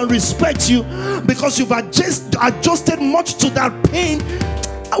comes and respects you, because you've adjusted much to that pain.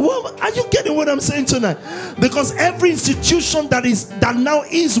 Well, are you getting what I'm saying tonight? Because every institution that now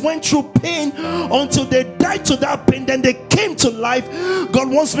went through pain until they died to that pain, then they came to life. God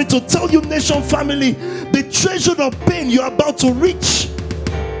wants me to tell you, nation family, the treasure of pain you're about to reach.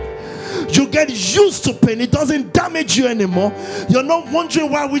 You get used to pain. It doesn't damage you anymore. You're not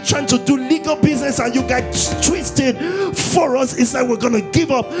wondering why we're trying to do legal business and you get twisted for us. It's like we're going to give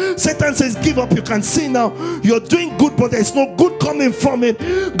up. Satan says give up. You can see now you're doing good, but there's no good coming from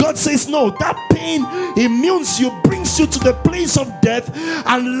it. God says no. That pain immunes you, brings you to the place of death,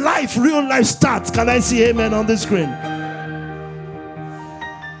 and life, real life starts. Can I see amen on the screen?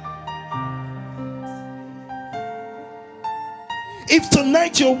 If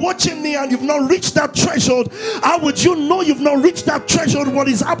tonight you're watching me and you've not reached that threshold, how would you know you've not reached that threshold? What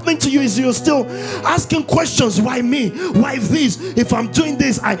is happening to you is you're still asking questions. Why me? Why this? If I'm doing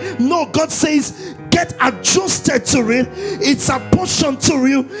this, no. God says get adjusted to it. It's a portion to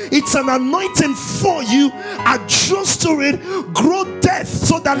you. It's an anointing for you. Adjust to it. Grow death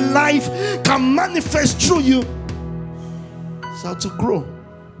so that life can manifest through you. It's how to grow.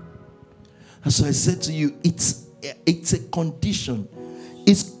 And so I said to you, it's a condition.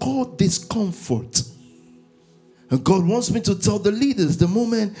 It's called discomfort. And God wants me to tell the leaders, the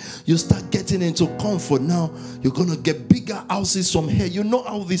moment you start getting into comfort, now you're going to get bigger houses from here. You know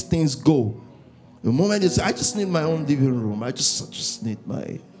how these things go. The moment you say, I just need my own living room. I just need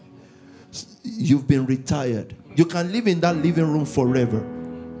my... You've been retired. You can live in that living room forever.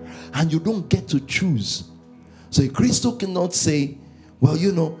 And you don't get to choose. So a Christian cannot say, well,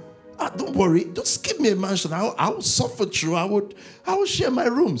 you know, don't worry, just give me a mansion. I will suffer through. I will share my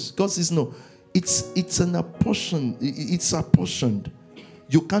rooms. God says no. It's an apportion. It's apportioned.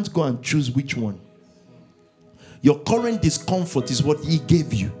 You can't go and choose which one. Your current discomfort is what He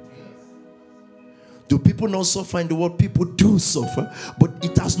gave you. Do people not suffer in the world? People do suffer, but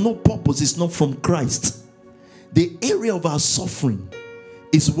it has no purpose. It's not from Christ. The area of our suffering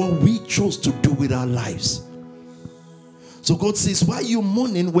is what we chose to do with our lives. So God says, why are you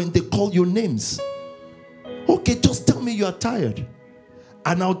mourning when they call you names? Okay, just tell me you are tired.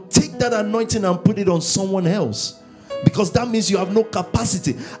 And I'll take that anointing and put it on someone else. Because that means you have no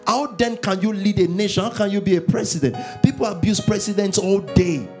capacity. How then can you lead a nation? How can you be a president? People abuse presidents all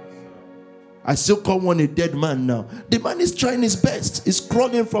day. I still call one a dead man now. The man is trying his best. He's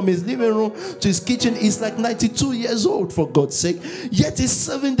crawling from his living room to his kitchen. He's like 92 years old, for God's sake. Yet he's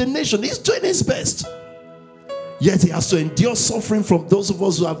serving the nation. He's doing his best. Yet he has to endure suffering from those of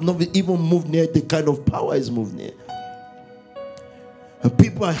us who have not even moved near the kind of power he's moved near. And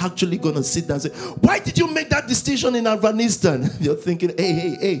people are actually going to sit down and say, why did you make that decision in Afghanistan? You're thinking,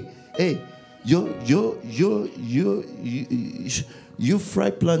 hey, you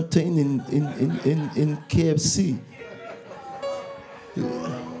fry plantain in KFC.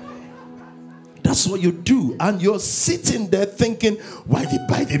 That's what you do. And you're sitting there thinking, why did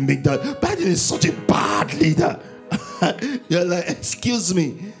Biden make that? Biden is such a bad leader. You're like, excuse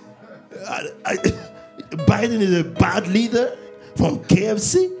me. Biden is a bad leader from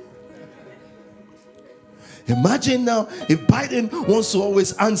KFC? Imagine now if Biden wants to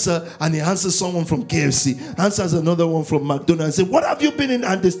always answer and he answers someone from KFC, answers another one from McDonald's, and say, what have you been in?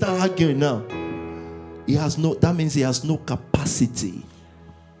 And they start arguing now. That means he has no capacity.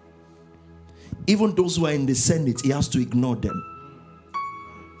 Even those who are in the Senate, he has to ignore them.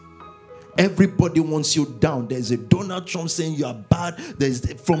 Everybody wants you down. There's a Donald Trump saying you are bad.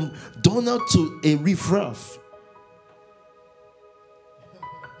 There's from Donald to a riffraff.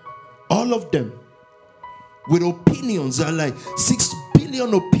 All of them with opinions are like 6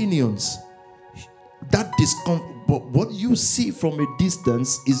 billion opinions. That discomfort. But what you see from a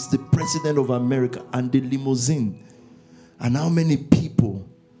distance is the president of America and the limousine, and how many people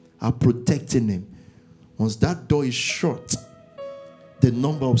are protecting him. Once that door is shut, the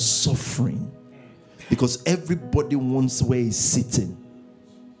number of suffering, because everybody wants where he's sitting.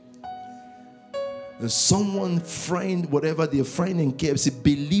 And someone frying whatever they're frying in KFC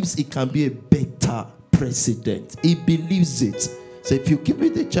believes it can be a better president. He believes it. So if you give me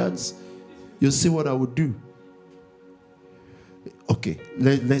the chance, you'll see what I would do. Okay,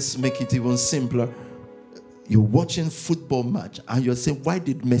 let's make it even simpler. You're watching football match and you're saying, why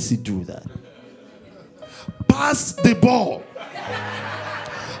did Messi do that? Pass the ball.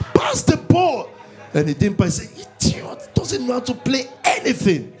 Pass the ball. And he didn't pass. Idiot, doesn't know how to play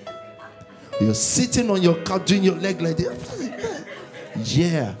anything. You're sitting on your couch doing your leg like that.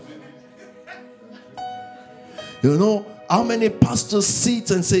 Yeah. You know how many pastors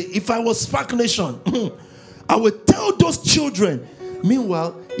sit and say, if I was Spark Nation, I would tell those children.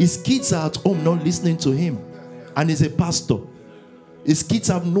 Meanwhile, his kids are at home not listening to him. And he's a pastor. His kids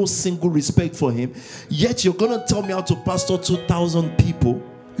have no single respect for him. Yet you're going to tell me how to pastor 2,000 people,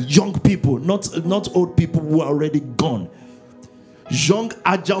 young people, not old people who are already gone. Young,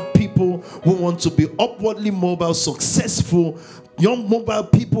 agile people who want to be upwardly mobile, successful, young mobile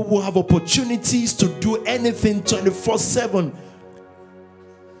people who have opportunities to do anything 24/7.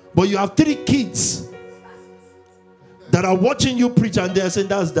 But you have 3 kids that are watching you preach and they are saying,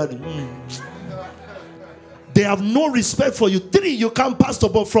 that's that. They have no respect for you. 3, you can't pastor,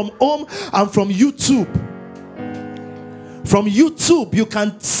 but from home and from YouTube. From YouTube, you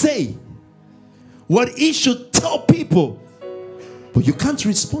can say what he should tell people, but you can't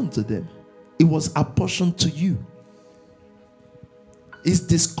respond to them. It was apportioned to you. It's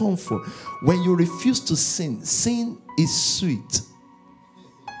discomfort. When you refuse to sin, sin is sweet.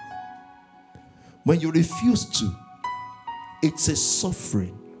 When you refuse to, it's a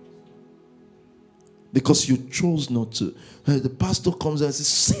suffering. Because you chose not to. The pastor comes and says,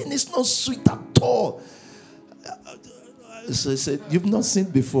 sin is not sweet at all. So I said, you've not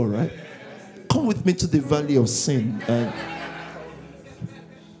sinned before, right? Come with me to the valley of sin.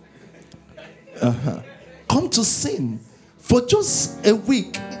 Come to sin. For just a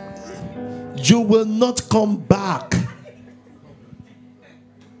week, you will not come back.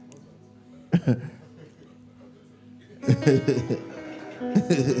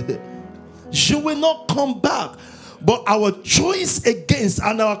 You will not come back. But our choice against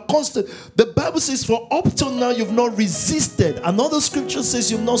and our constant, the Bible says, for up till now you've not resisted. Another scripture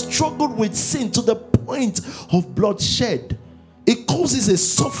says you've not struggled with sin to the point of bloodshed. It causes a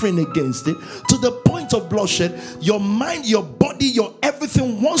suffering against it to the point of bloodshed. Your mind, your body, your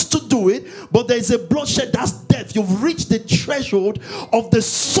everything wants to do it, but there is a bloodshed, that's death. You've reached the threshold of the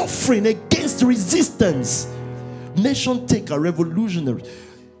suffering against resistance. Nation taker, revolutionary.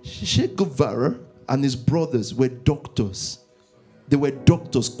 Che Guevara and his brothers were doctors. They were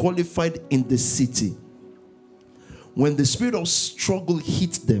doctors qualified in the city. When the spirit of struggle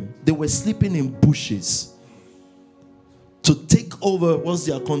hit them, they were sleeping in bushes to take over. What's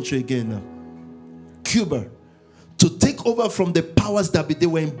their country again now? Cuba. To take over from the powers that be. They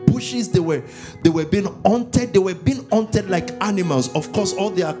were in bushes. They were being hunted. They were being hunted like animals. Of course,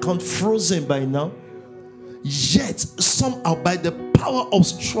 all their account frozen by now. Yet somehow, by the power of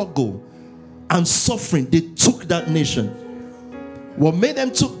struggle and suffering, they took that nation. What made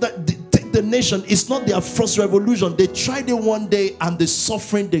them take the nation is not their first revolution. They tried it one day and the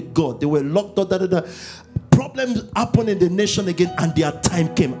suffering they got. They were locked up. Problems happened in the nation again, and their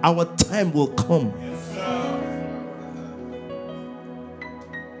time came. Our time will come.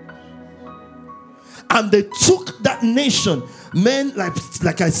 And they took that nation. Men,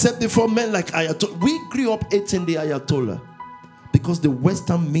 like I said before, men like Ayatollah. We grew up hating the Ayatollah because the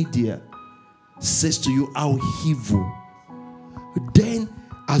Western media says to you how evil. Then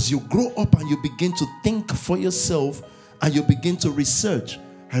As you grow up and you begin to think for yourself and you begin to research,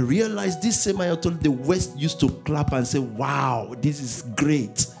 I realized this same Ayatollah, the West used to clap and say, wow, this is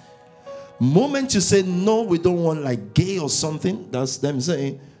great. Moment you say, no, we don't want like gay or something, that's them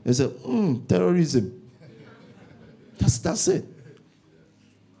saying, they say, terrorism. That's it.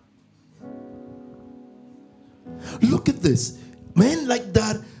 Look at this. Men like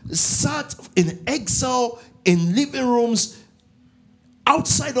that sat in exile in living rooms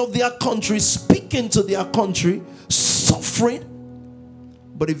outside of their country, speaking to their country, suffering,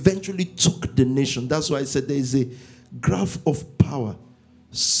 but eventually took the nation. That's why I said there is a graph of power.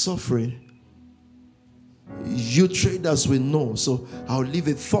 Suffering. You traders will know. So I'll leave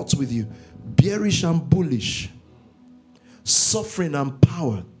a thought with you. Bearish and bullish. Suffering and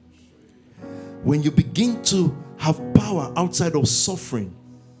power. When you begin to have power outside of suffering,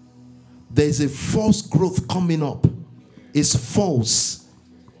 there is a false growth coming up. It's false.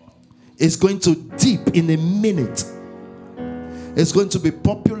 It's going to dip in a minute. It's going to be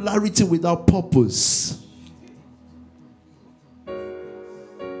popularity without purpose.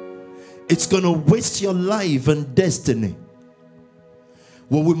 It's going to waste your life and destiny.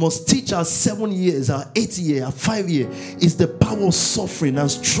 What we must teach our 7 years, our 8 year, our 5 year is the power of suffering and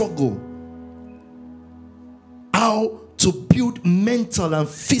struggle. How to build mental and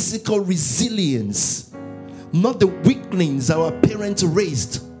physical resilience. Not the weaklings our parents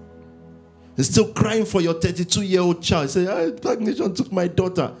raised. You're still crying for your 32-year-old child. Say, Stagnation took my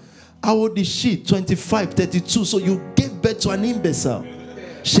daughter. How old is she? 25, 32. So you gave birth to an imbecile.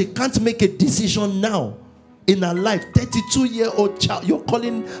 She can't make a decision now in her life. 32-year-old child. You're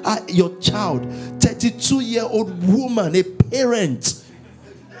calling her your child. 32-year-old woman, a parent.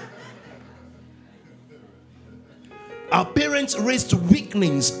 Our parents raised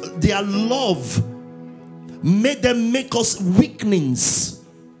weaklings. Their love made them make us weaklings.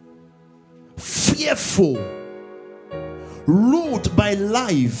 Fearful. Ruled by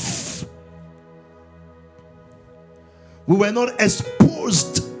life. We were not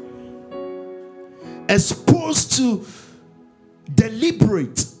exposed to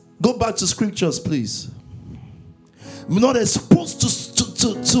deliberate. Go back to scriptures, please. We're not exposed to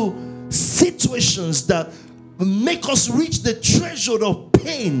situations that make us reach the threshold of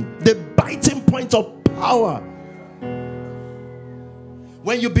pain, the biting point of power.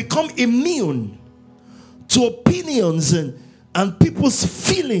 When you become immune to opinions and people's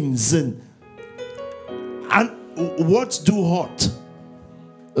feelings and words do hurt.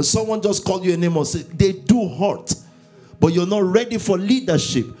 Someone just called you a name or say they do hurt, but you're not ready for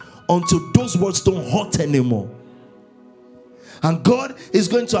leadership until those words don't hurt anymore. And God is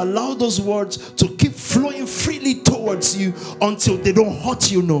going to allow those words to keep flowing freely towards you until they don't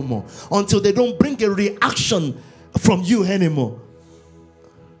hurt you no more, until they don't bring a reaction from you anymore.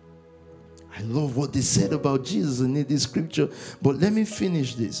 I love what they said about Jesus in this scripture, but let me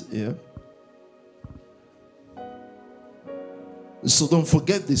finish this. Yeah. So don't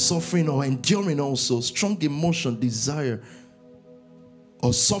forget the suffering or enduring also. Strong emotion, desire,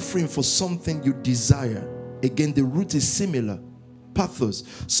 or suffering for something you desire. Again, the root is similar. Pathos,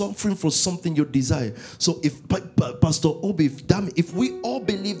 suffering for something you desire. So if Pastor Obi, if we all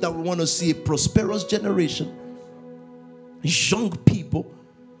believe that we want to see a prosperous generation, young people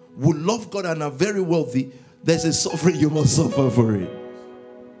who love God and are very wealthy, there's a suffering you must suffer for it.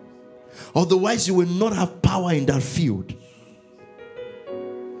 Otherwise, you will not have power in that field.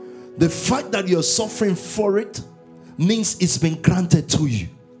 The fact that you're suffering for it means it's been granted to you.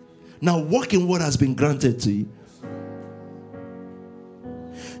 Now walk in what has been granted to you.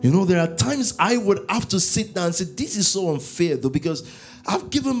 You know, there are times I would have to sit down and say, this is so unfair though, because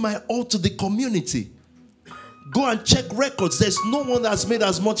I've given my all to the community. Go and check records. There's no one that's made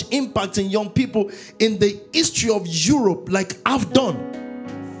as much impact in young people in the history of Europe like I've done.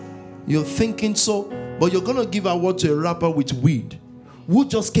 You're thinking so, but you're going to give award to a rapper with weed who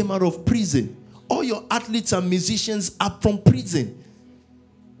just came out of prison. All your athletes and musicians are from prison.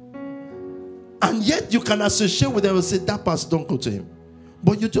 And yet you can associate with them and say, that pastor, don't go to him.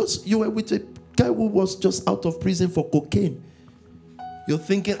 But you were with a guy who was just out of prison for cocaine. You're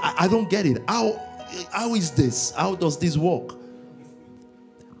thinking, I don't get it. How is this? How does this work?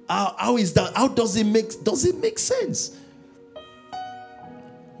 How is that? How does it make sense?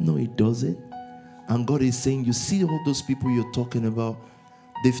 No, it doesn't. And God is saying, you see all those people you're talking about,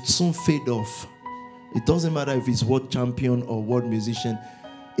 they've soon fade off. It doesn't matter if it's world champion or world musician.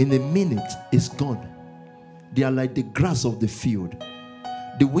 In a minute, it's gone. They are like the grass of the field.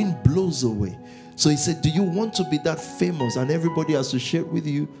 The wind blows away. So he said, do you want to be that famous and everybody associate with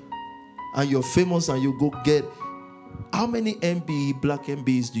you? And you're famous and you go get How many MBE, black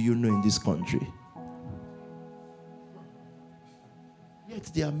MBEs do you know in this country? Yet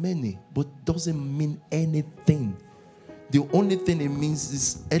there are many, but doesn't mean anything. The only thing it means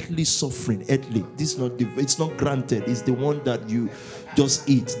is earthly suffering. Earthly. This is not it's not granted. It's the one that you just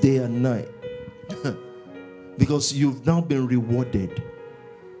eat day and night. Because you've now been rewarded.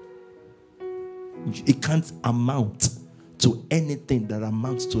 It can't amount to anything that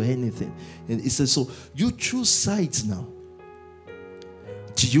amounts to anything. And it says, so you choose sides now.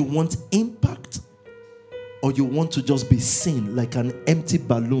 Do you want impact? Or you want to just be seen like an empty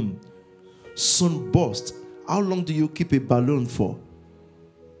balloon? Soon burst. How long do you keep a balloon for?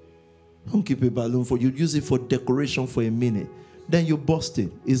 Don't keep a balloon for. You use it for decoration for a minute. Then you burst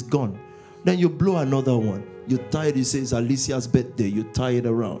it. It's gone. Then you blow another one. You tie it. You say it's Alicia's birthday. You tie it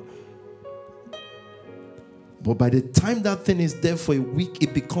around. But by the time that thing is there for a week,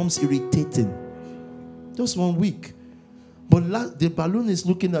 it becomes irritating. Just 1 week. But the balloon is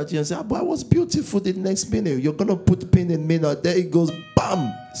looking at you and saying, but I was beautiful the next minute. You're going to put pin in minute. There it goes.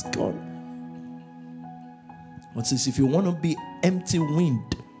 Bam. It's gone. But says, if you want to be empty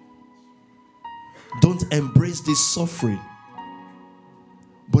wind, don't embrace this suffering.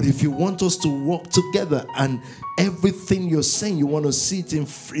 But if you want us to work together and everything you're saying, you want to see it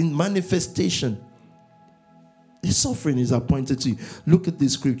in manifestation, the suffering is appointed to you. Look at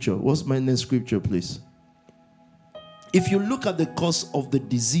this scripture. What's my next scripture, please? If you look at the cause of the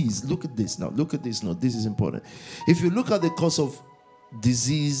disease, look at this now. Look at this now. This is important. If you look at the cause of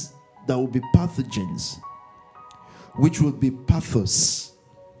disease, that will be pathogens, which will be pathos,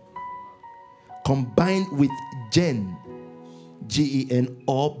 combined with gen, G-E-N,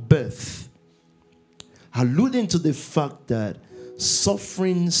 or birth, alluding to the fact that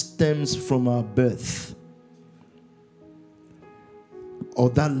suffering stems from our birth, or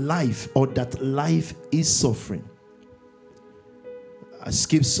that life is suffering. I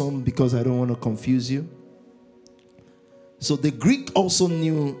skip some because I don't want to confuse you. So the Greek also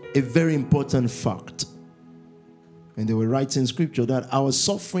knew a very important fact. And they were writing scripture that our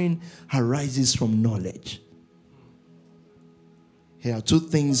suffering arises from knowledge. Here are two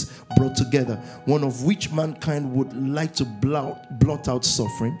things brought together, one of which mankind would like to blot out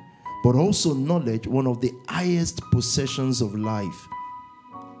suffering, but also knowledge, one of the highest possessions of life.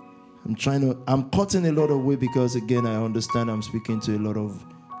 I'm cutting a lot of weight because, again, I understand I'm speaking to a lot of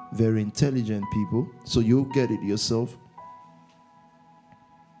very intelligent people. So you'll get it yourself.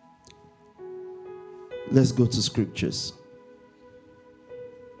 Let's go to scriptures.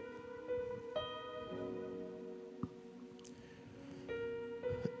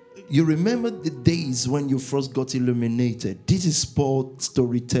 You remember the days when you first got illuminated. This is Paul's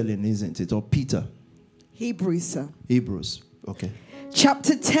storytelling, isn't it? Or Peter? Hebrews, sir. Hebrews. Okay.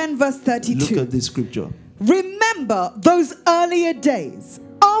 Chapter 10, verse 32. Look at this scripture. Remember those earlier days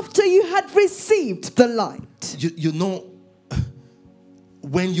after you had received the light. You know,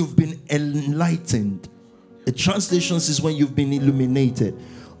 when you've been enlightened, the translation says when you've been illuminated.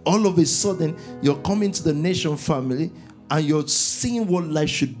 All of a sudden, you're coming to the nation family and you're seeing what life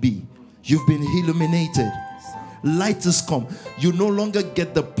should be. You've been illuminated. Light has come. You no longer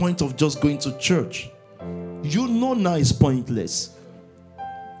get the point of just going to church. You know now it's pointless.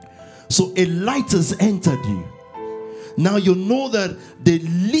 So a light has entered you. Now you know that the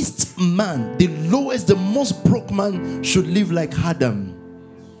least man, the lowest, the most broke man should live like Adam.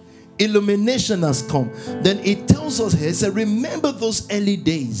 Illumination has come. Then it tells us here, it says, remember those early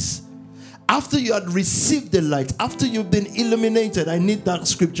days. After you had received the light, after you've been illuminated. I need that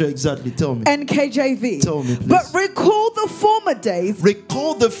scripture exactly. Tell me. NKJV. Tell me, please. But recall the former days.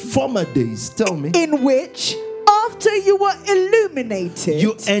 Recall the former days. Tell me. In which, after you were illuminated,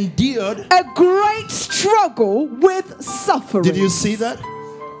 you endured a great struggle with suffering. Did you see that?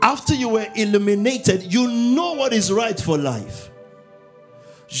 After you were illuminated, you know what is right for life.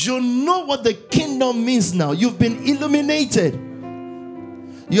 You know what the kingdom means now. You've been illuminated.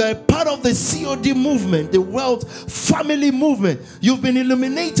 You are a part of the COD movement, the Wealth Family movement. You've been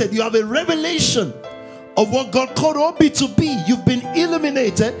illuminated. You have a revelation of what God called Obi to be. You've been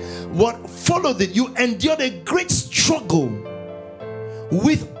illuminated. What followed it? You endured a great struggle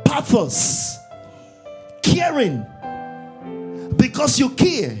with pathos, caring, because you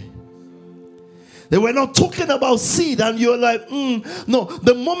care. They were not talking about seed, and you're like, no.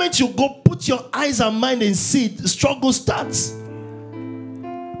 The moment you go put your eyes and mind in seed, the struggle starts.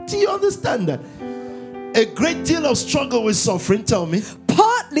 Do you understand that? A great deal of struggle with suffering, tell me.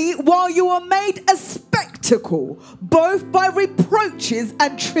 Partly while you were made a spectacle, both by reproaches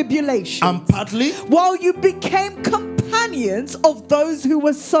and tribulations. And partly while you became compelled companions of those who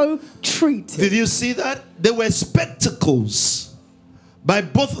were so treated. Did you see that? They were spectacles by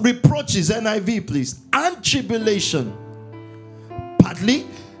both reproaches, NIV please, and tribulation. Partly,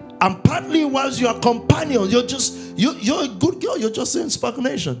 and partly was your companion. You're a good girl. You're just in Spark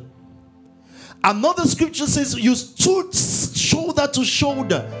Nation. Another scripture says you stood shoulder to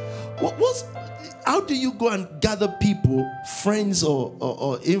shoulder. How do you go and gather people, friends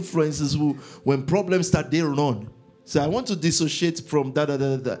or influences who, when problems start, they run? So I want to dissociate from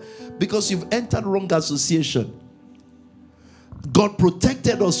that. Because you've entered wrong association. God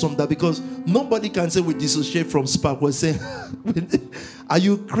protected us from that because nobody can say we dissociate from Spark. We're saying, are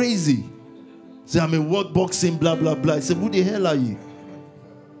you crazy? Say, I'm in word boxing, blah, blah, blah. I say, who the hell are you?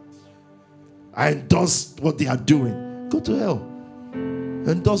 I endorse what they are doing. Go to hell.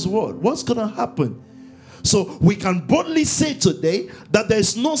 Endorse what? What's going to happen? So we can boldly say today that there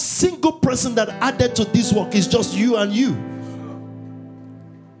is no single person that added to this work. It's just you and you.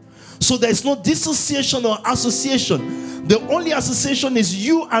 So there is no dissociation or association. The only association is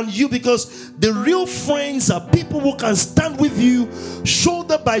you and you, because the real friends are people who can stand with you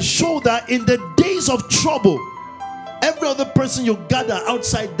shoulder by shoulder in the days of trouble. Every other person you gather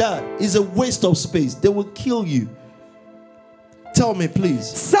outside that is a waste of space. They will kill you. Tell me, please.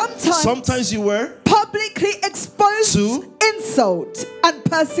 Sometimes you were publicly exposed to insult and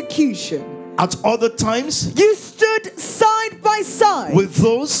persecution. At other times, you stood side by side with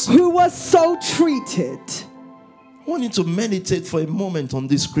those who were so treated. I want you to meditate for a moment on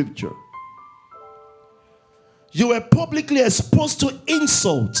this scripture. You were publicly exposed to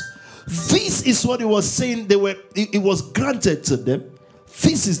insult. This is what it was saying. It was granted to them.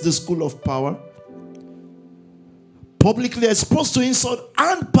 This is the school of power. Publicly exposed to insult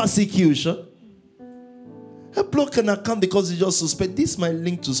and persecution. A block an account because you just suspect this might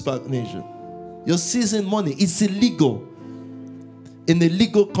link to Spark Nation. You're seizing money. It's illegal in a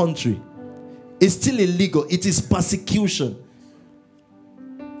legal country. It's still illegal. It is persecution.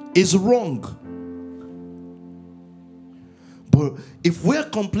 It's wrong. But if we're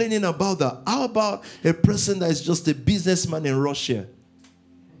complaining about that, how about a person that is just a businessman in Russia?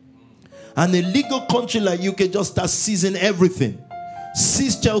 And a legal country like UK just start seizing everything.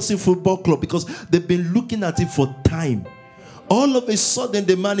 Seize Chelsea Football Club because they've been looking at it for time. All of a sudden,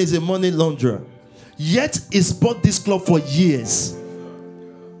 the man is a money launderer. Yet, he's bought this club for years.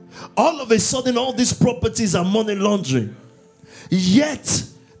 All of a sudden, all these properties are money laundering. Yet,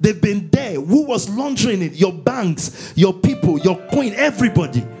 they've been there. Who was laundering it? Your banks, your people, your queen,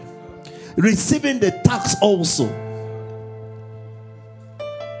 everybody. Receiving the tax also.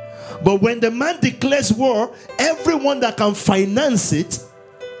 But when the man declares war, everyone that can finance it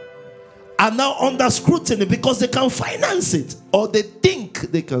are now under scrutiny because they can finance it. Or they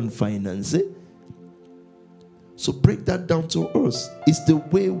think they can finance it. So break that down to us. It's the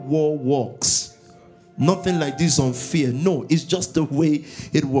way war works. Nothing like this on fear. No, it's just the way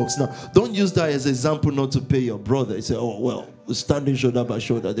it works. Now, don't use that as an example not to pay your brother. You say, oh, well, we're standing shoulder by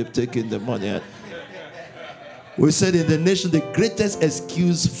shoulder. They've taken the money. We said in the nation, the greatest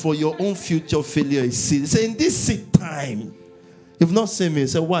excuse for your own future failure is seed. Say, in this seed time, you've not seen me.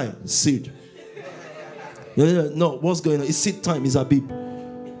 Say, why? Seed. No, what's going on? It's seed time. It's Abib.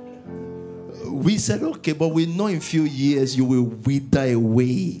 We said, okay, but we know in a few years you will wither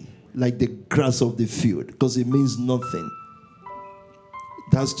away like the grass of the field because it means nothing.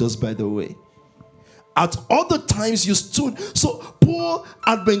 That's just by the way. At other times you stood. So Paul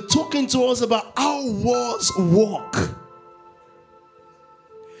had been talking to us about how wars work.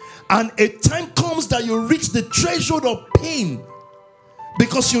 And a time comes that you reach the threshold of pain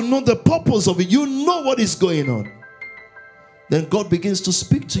because you know the purpose of it. You know what is going on. Then God begins to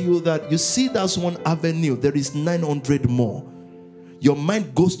speak to you that you see that's one avenue. There is 900 more. Your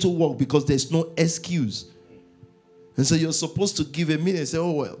mind goes to work because there's no excuse. And so you're supposed to give $1 million. Say,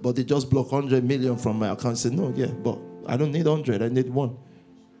 oh, well, but they just blocked 100 million from my account. Say, no, yeah, but I don't need 100. I need 1.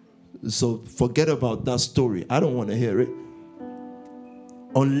 So forget about that story. I don't want to hear it.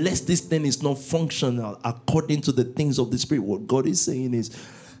 Unless this thing is not functional according to the things of the Spirit. What God is saying is,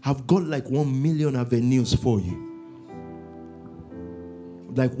 I've got like 1 million avenues for you.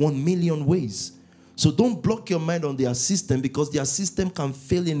 Like 1 million ways. So don't block your mind on their system because their system can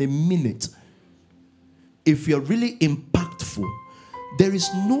fail in a minute. If you're really impactful, there is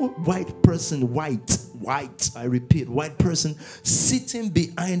no white person sitting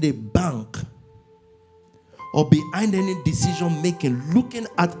behind a bank or behind any decision making, looking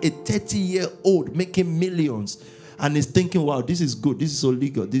at a 30-year-old making millions and is thinking, wow, this is good, this is so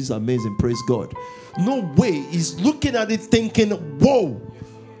legal, this is amazing, praise God. No way. He's looking at it thinking, whoa,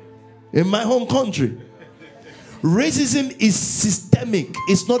 in my home country. Racism is systemic.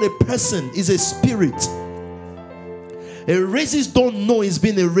 It's not a person, it's a spirit. A racist don't know he's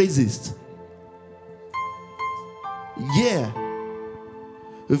been a racist. Yeah.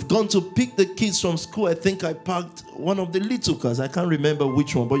 We've gone to pick the kids from school. I think I parked one of the little cars. I can't remember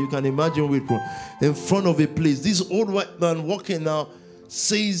which one, but you can imagine which one. In front of a place. This old white man walking now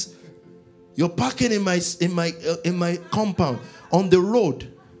says, "You're parking in my compound on the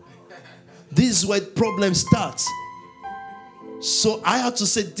road." This is where problem starts. So I had to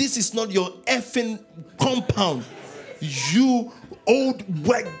say, "This is not your effing compound. You old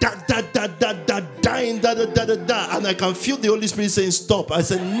white dying and I can feel the Holy Spirit saying stop." I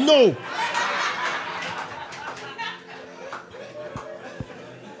said no.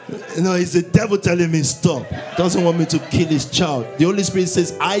 No, it's the devil telling me stop. Doesn't want me to kill his child. The Holy Spirit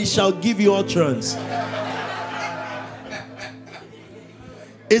says, "I shall give you utterance."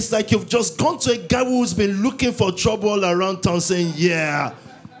 It's like you've just gone to a guy who's been looking for trouble all around town saying, "Yeah."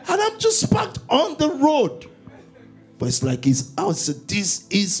 And I'm just parked on the road. But it's like his house. So this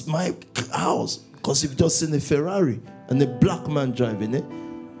is my house. Because you've just seen a Ferrari and a black man driving it.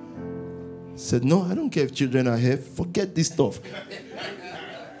 Said, "No, I don't care if children are here. Forget this stuff."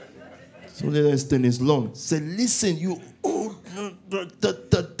 So the next thing is long. Said, "Listen, you old,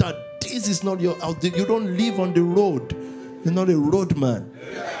 this is not your house. You don't live on the road. You're not a road man."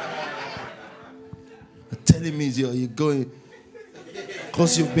 Telling me you're going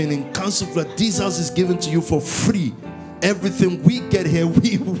because you've been in council for this house is given to you for free. Everything we get here,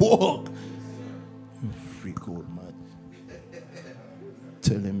 we walk. Freak old man.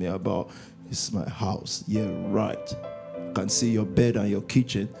 Telling me about it's my house. Yeah, right. I can see your bed and your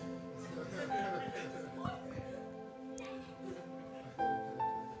kitchen.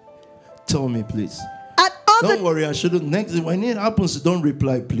 Tell me, please. Don't worry, I shouldn't. Next, when it happens, don't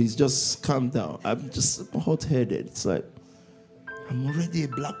reply, please. Just calm down. I'm just hot-headed. It's like, I'm already a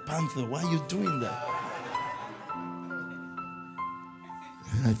Black Panther. Why are you doing that?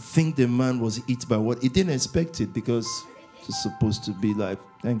 And I think the man was hit by what he didn't expect it because it's supposed to be like,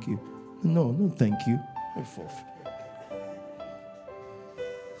 "Thank you." No, thank you.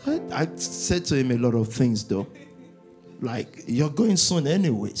 I said to him a lot of things though. Like, "You're going soon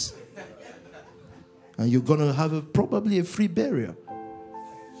anyways. And you're going to have probably a free burial."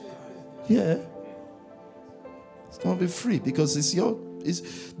 Yeah. It's going to be free because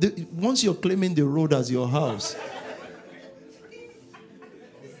once you're claiming the road as your house.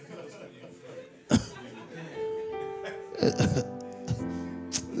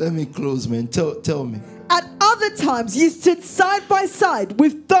 Let me close, man. Tell me. At other times, you stood side by side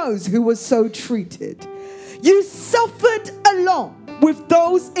with those who were so treated. You suffered along with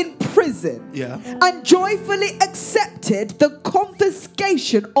those in prison, and joyfully accepted the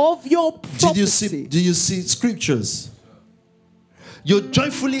confiscation of your property. Do you see scriptures? You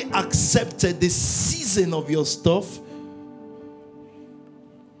joyfully accepted the season of your stuff.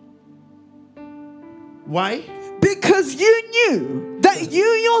 Why? Because you knew that you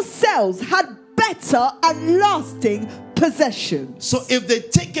yourselves had better and lasting possession. So if they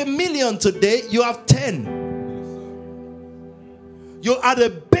take 1 million today, you have 10. You're at a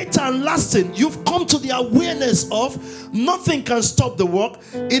better and lasting. You've come to the awareness of nothing can stop the work.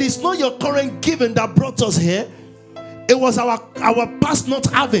 It is not your current giving that brought us here. It was our past not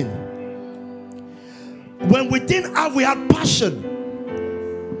having. When we didn't have, we had passion.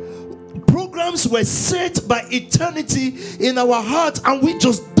 Programs were set by eternity in our hearts and we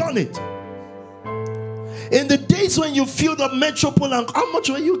just done it. In the days when you filled up Metropole, and how much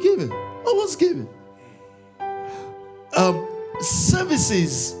were you giving? I was giving.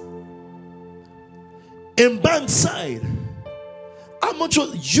 Services in Bankside. How much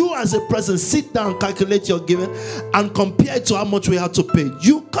you as a person sit down, calculate your giving and compare it to how much we had to pay.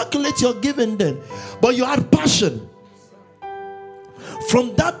 You calculate your giving then, but you had passion.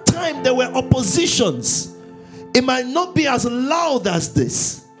 From that time there were oppositions. It might not be as loud as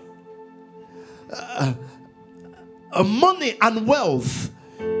this. Money and wealth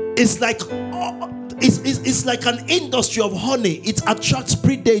is like it's like an industry of honey. It attracts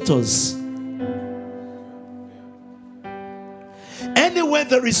predators. Anywhere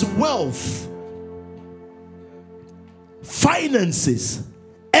there is wealth, finances,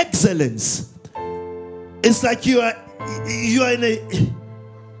 excellence, it's like you are in a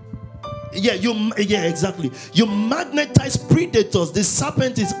exactly. You magnetize predators. The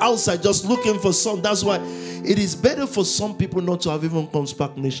serpent is outside just looking for some. That's why it is better for some people not to have even come to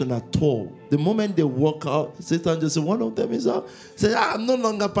Spark Nation at all. The moment they walk out, Satan just says, one of them is out. Say, I'm no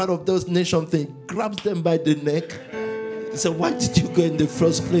longer part of those nation thing. Grabs them by the neck. He said, why did you go in the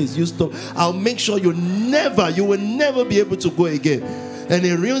first place? You stop. I'll make sure you will never be able to go again. And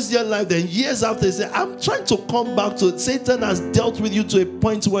he ruins their life. Then years after, he said, I'm trying to come back to it. Satan has dealt with you to a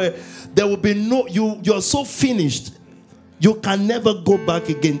point where there will be you are so finished. You can never go back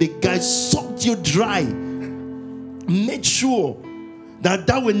again. The guy sucked you dry. Make sure that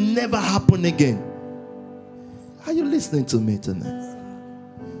will never happen again. Are you listening to me tonight?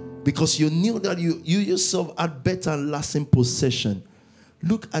 Because you knew that you yourself had better and lasting possession.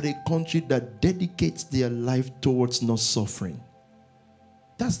 Look at a country that dedicates their life towards not suffering.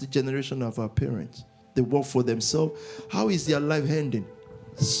 That's the generation of our parents. They work for themselves. How is their life ending?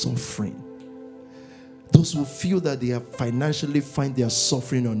 Suffering. Those who feel that they are financially fine, they are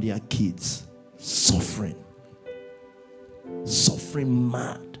suffering on their kids. Suffering. Suffering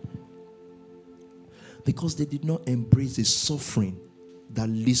mad. Because they did not embrace the suffering that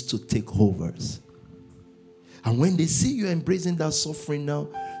leads to takeovers. And when they see you embracing that suffering now,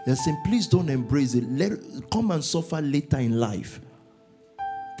 they're saying, please don't embrace it. Come and suffer later in life.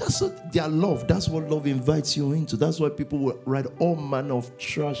 That's what their love. That's what love invites you into. That's why people will write all manner of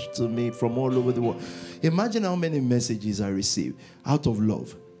trash to me from all over the world. Imagine how many messages I receive out of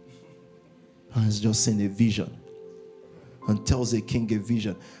love. I was just sent a vision and tells the king a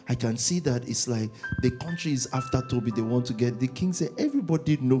vision. I can see that it's like the country is after Toby. They want to get the king. Say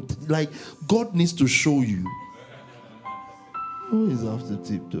everybody know, like God needs to show you who is after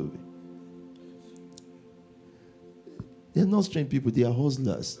Toby. They're not strange people. They are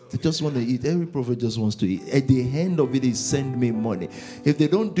hustlers. They just want to eat. Every prophet just wants to eat. At the end of it is send me money. If they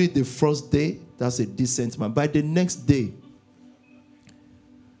don't do it the first day, that's a decent man. By the next day,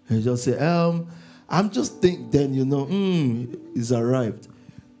 they just say, I'm just thinking, then, it's arrived.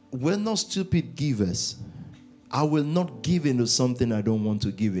 We're not stupid givers. I will not give into something I don't want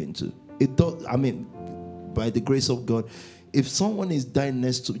to give into. By the grace of God, if someone is dying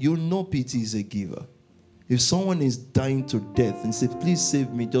next to you, know pity is a giver. If someone is dying to death and say, please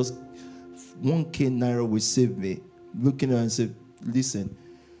save me, just 1K naira will save me. Looking at her and say, listen,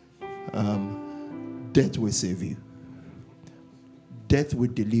 death will save you. Death will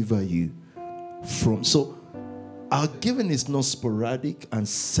deliver you from. So our giving is not sporadic and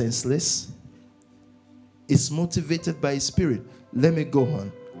senseless. It's motivated by a spirit. Let me go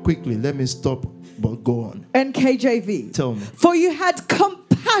on. Quickly, let me stop, but go on. NKJV. Tell me. For you had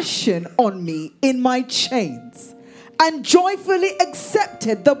compassion on me in my chains and joyfully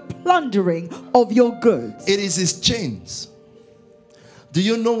accepted the plundering of your goods. It is his chains. Do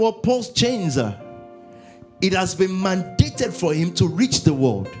you know what Paul's chains are? It has been mandated for him to reach the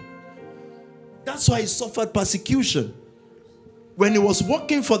world. That's why he suffered persecution. When he was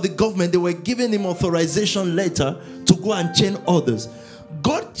working for the government, they were giving him authorization letter to go and chain others.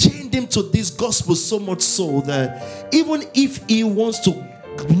 God chained him to this gospel so much so that even if he wants to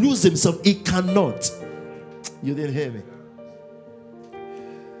lose himself, he cannot. You didn't hear me.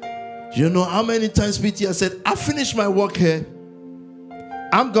 You know how many times Peter said, I finished my work here.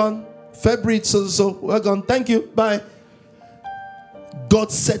 I'm gone. February, so we're gone. Thank you. Bye. God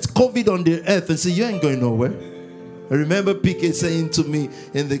set COVID on the earth and said, you ain't going nowhere. I remember PK saying to me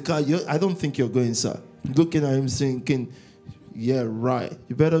in the car, I don't think you're going, sir. Looking at him thinking, yeah, right.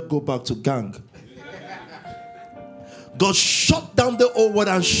 You better go back to gang. God shut down the old world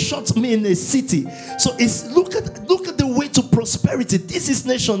and shut me in a city. So it's look at the way to prosperity. This is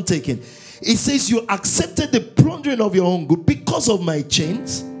nation taking. It says you accepted the plundering of your own good because of my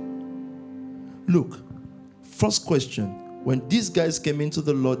chains. Look, first question. When these guys came into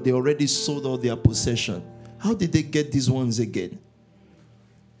the Lord, they already sold all their possession. How did they get these ones again?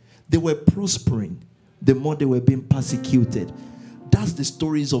 They were prospering the more they were being persecuted. That's the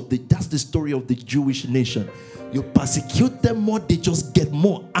story of the Jewish nation. You persecute them more, they just get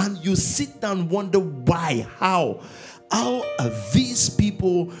more. And you sit down and wonder why, how are these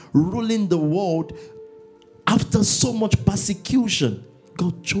people ruling the world after so much persecution?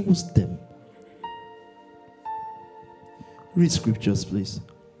 God chose them. Read scriptures, please.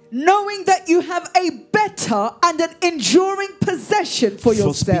 Knowing that you have a better and an enduring possession for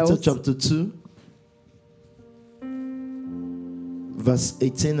yourselves. 1 Peter chapter 2, verse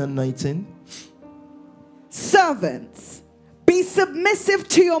 18 and 19. Servants, be submissive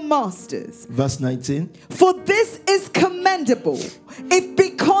to your masters. Verse 19. For this is commendable, if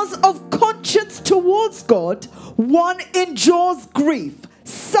because of conscience towards God, one endures grief,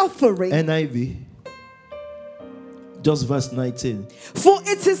 suffering. NIV. Just verse 19. For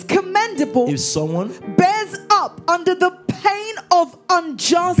it is commendable if someone bears up under the pain of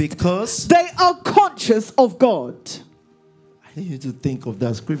unjust, because they are conscious of God. I need you to think of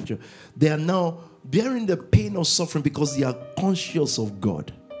that scripture. They are now bearing the pain of suffering because they are conscious of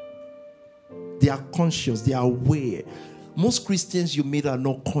God. They are conscious, they are aware. Most Christians you meet are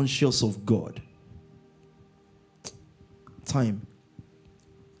not conscious of God. Time.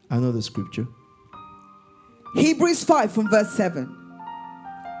 Another scripture. Hebrews 5 from verse 7.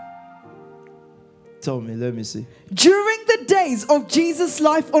 Tell me, let me see. During the days of Jesus'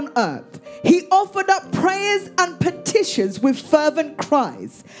 life on earth, he offered up prayers and petitions with fervent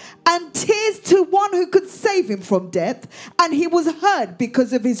cries and tears to one who could save him from death, and he was heard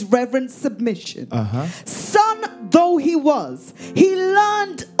because of his reverent submission. Son though he was, he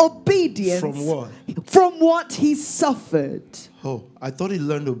learned obedience. From what? From what he suffered. Oh, I thought he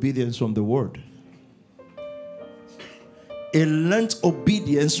learned obedience from the word. He learned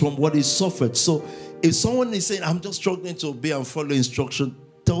obedience from what he suffered. So if someone is saying, I'm just struggling to obey and follow instruction,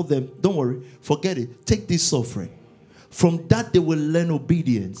 tell them, don't worry, forget it. Take this suffering. From that, they will learn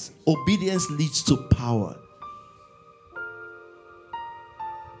obedience. Obedience leads to power.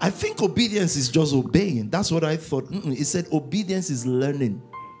 I think obedience is just obeying. That's what I thought. It said obedience is learning.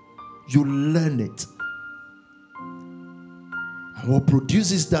 You learn it. And what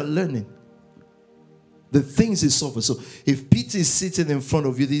produces that learning? The things he suffered. So if Peter is sitting in front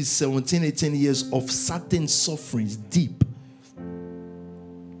of you, these 17, 18 years of certain sufferings, deep.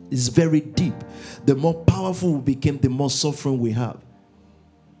 It's very deep. The more powerful we became, the more suffering we have.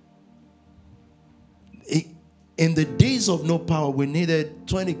 In the days of no power, we needed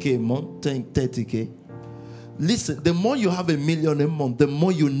 20K a month, 30K. Listen, the more you have $1 million a month, the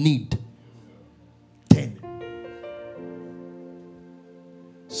more you need 10.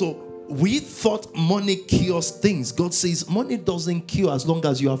 So we thought money cures things. God says money doesn't cure as long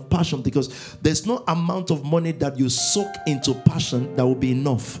as you have passion, because there's no amount of money that you soak into passion that will be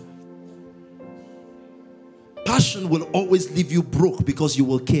enough. Passion will always leave you broke because you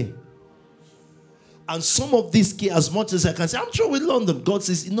will care. And some of these care, as much as I can say, I'm sure with London, God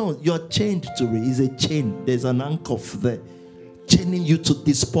says, no, you're chained to it. It's a chain. There's an anchor there, chaining you to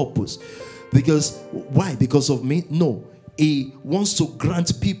this purpose. Because, why? Because of me? No. He wants to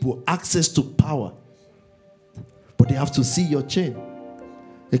grant people access to power. But they have to see your chain.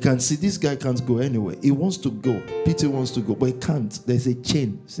 They can see this guy can't go anywhere. He wants to go. Peter wants to go, but he can't. There's a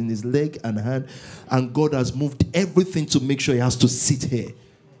chain. It's in his leg and hand. And God has moved everything to make sure he has to sit here.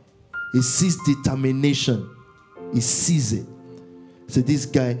 He sees determination. He sees it. So this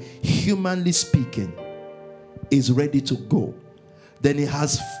guy, humanly speaking, is ready to go. Then he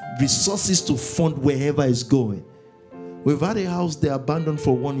has resources to fund wherever he's going. We've had a house they abandoned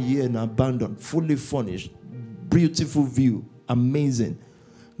for 1 year and abandoned, fully furnished, beautiful view, amazing.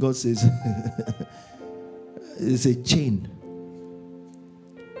 God says, it's a chain.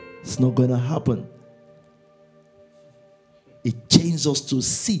 It's not going to happen. It chains us to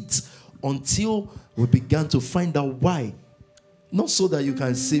sit until we began to find out why. Not so that you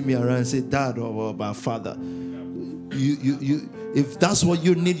can see me around and say, Dad or my father. If that's what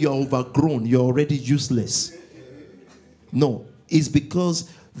you need, you're overgrown. You're already useless. No, it's because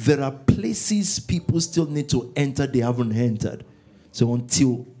there are places people still need to enter they haven't entered. So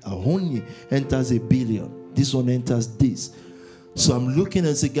until Ahoni enters $1 billion, this one enters this. So I'm looking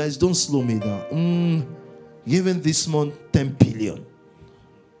and say, guys, don't slow me down. Given this month 10 billion.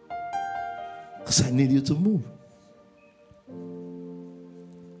 Because I need you to move.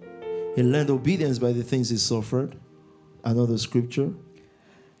 He learned obedience by the things he suffered. Another scripture.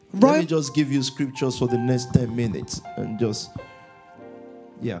 Let me just give you scriptures for the next 10 minutes and just,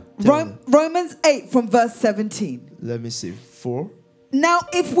 Romans 8 from verse 17. Let me see. 4. Now,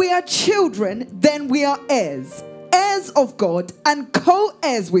 if we are children, then we are heirs, heirs of God and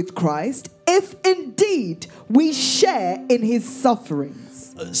co-heirs with Christ, if indeed we share in his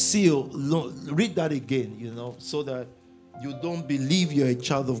sufferings. Read that again, so that you don't believe you're a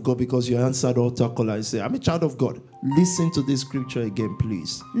child of God because you answered altar call and say, I'm a child of God. Listen to this scripture again,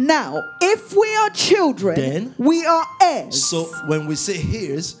 please. Now, if we are children, then we are heirs. So when we say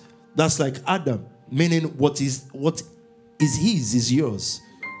heirs, that's like Adam, meaning what is his is yours.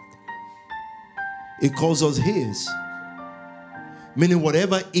 It calls us his, meaning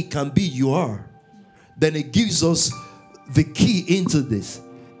whatever it can be, you are. Then it gives us the key into this.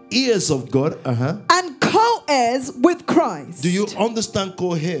 Heirs of God, and co-heirs with Christ. Do you understand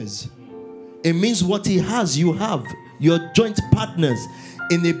co-heirs? It means what he has, you have. You're joint partners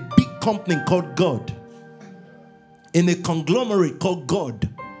in a big company called God. In a conglomerate called God.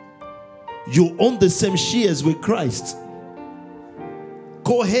 You own the same shares with Christ.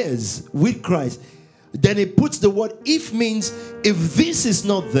 Co-heirs with Christ. Then it puts the word if, means if this is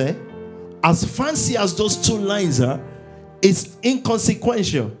not there, as fancy as those 2 lines are, it's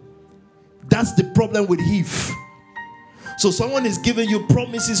inconsequential. That's the problem with if. So someone is giving you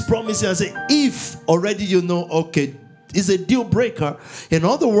promises, and say, if already you know, okay, it's a deal breaker. In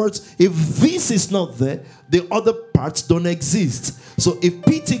other words, if this is not there, the other parts don't exist. So if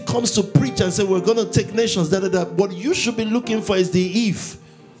PT comes to preach and say, we're going to take nations, what you should be looking for is the if.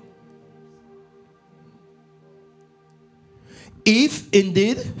 If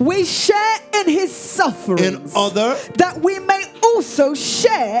indeed we share in his sufferings, in other, that we may also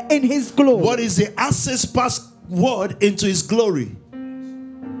share in his glory. What is the access password into his glory?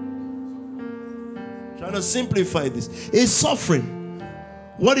 Trying to simplify this. Is suffering.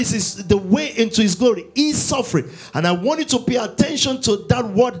 What is the way into his glory? Is suffering. And I want you to pay attention to that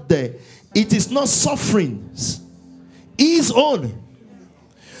word there. It is not sufferings. Is on.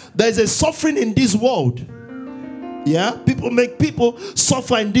 There is a suffering in this world. Yeah, people make people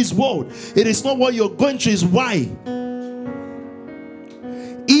suffer in this world. It is not what you're going through, is why.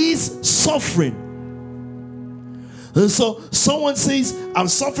 Is suffering. And so someone says, I'm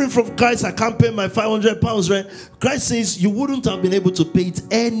suffering from Christ, I can't pay my 500 pounds rent. Christ says, you wouldn't have been able to pay it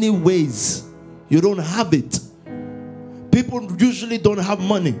anyways. You don't have it. People usually don't have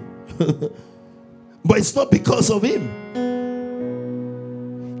money. But it's not because of him.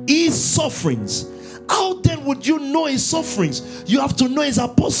 His sufferings. How then would you know his sufferings? You have to know his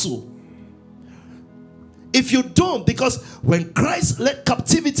apostle. If you don't, because when Christ led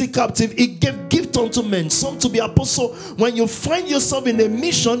captivity captive, he gave gift unto men, some to be apostle. When you find yourself in a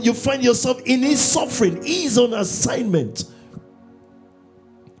mission, you find yourself in his suffering. He is on assignment.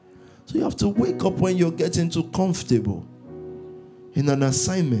 So you have to wake up when you're getting too comfortable in an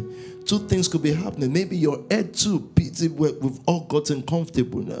assignment. Two things could be happening. Maybe your head too. We've all gotten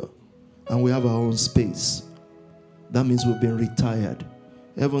comfortable now. And we have our own space. That means we've been retired.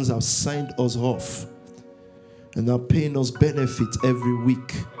 Heavens have signed us off. And are paying us benefits every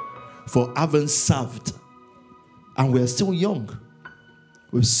week for having served. And we are still young.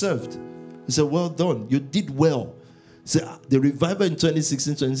 We've served. We said, well done. You did well. So the revival in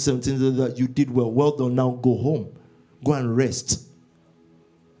 2016, 2017, that you did well. Well done. Now go home. Go and rest.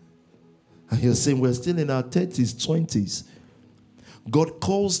 And you're saying we're still in our 30s, 20s. God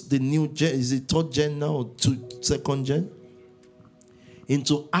calls the new gen, is it third gen now, to second gen,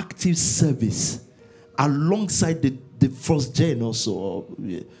 into active service alongside the first gen also.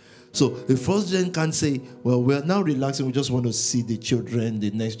 So the first gen can say, well, we're now relaxing, we just want to see the children,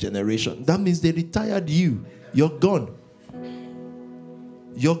 the next generation. That means they retired you. You're gone.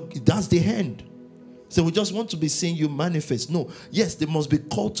 That's the end. So we just want to be seeing you manifest. No. Yes, they must be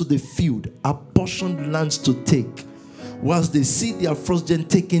called to the field, apportioned lands to take. Whilst they see their first gen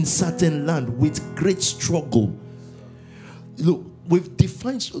taking certain land with great struggle. Look, we've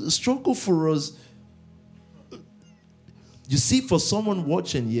defined struggle for us. You see, for someone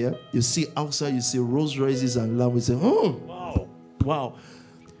watching here, you see outside, you see Rolls Royces and land. We say, oh, wow.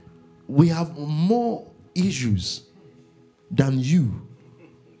 We have more issues than you.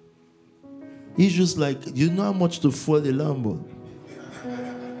 Issues like, you know how much to fuel a Lambo?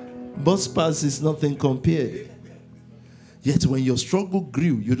 Bus pass is nothing compared. Yet when your struggle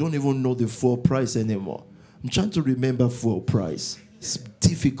grew, you don't even know the full price anymore. I'm trying to remember full price. It's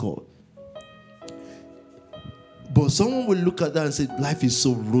difficult. But someone will look at that and say, life is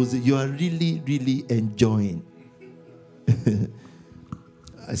so rosy. You are really, really enjoying.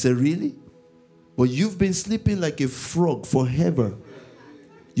 I said, really? But you've been sleeping like a frog forever.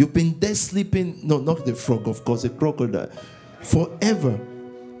 You've been there sleeping, no, not the frog, of course, a crocodile. Forever.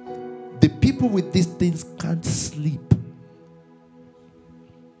 The people with these things can't sleep.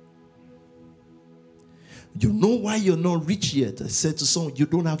 You know why you're not rich yet? I said to someone, you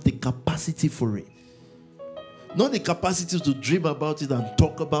don't have the capacity for it. Not the capacity to dream about it and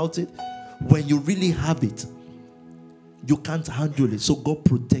talk about it. When you really have it, you can't handle it. So God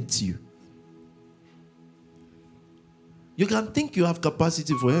protects you. You can think you have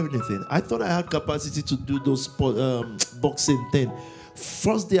capacity for everything. I thought I had capacity to do those boxing thing.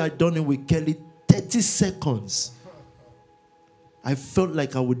 First day I done it with Kelly, 30 seconds. I felt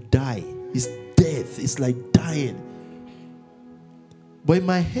like I would die. It's death. It's like dying. But in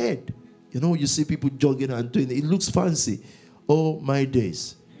my head, you know, you see people jogging and doing it. It looks fancy. Oh, my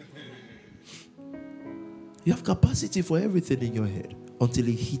days. You have capacity for everything in your head until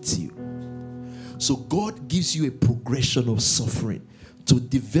it hits you. So God gives you a progression of suffering to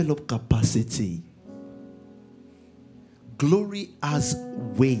develop capacity. Glory has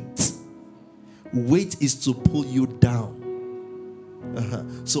weight. Weight is to pull you down.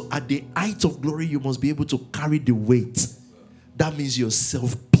 So at the height of glory, you must be able to carry the weight. That means you're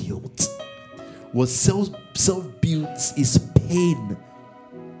self-built. What self-built is pain.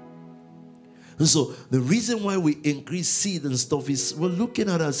 And so the reason why we increase seed and stuff is we're looking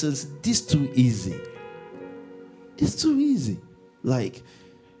at ourselves, this too easy. It's too easy. Like,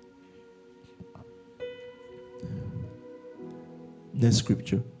 next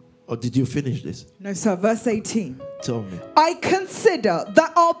scripture. Or did you finish this? No, sir. Verse 18. Tell me. I consider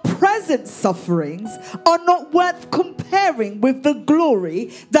that our present sufferings are not worth comparing with the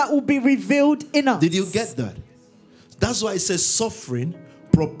glory that will be revealed in us. Did you get that? That's why it says suffering,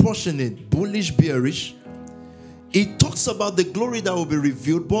 proportionate, bullish, bearish. It talks about the glory that will be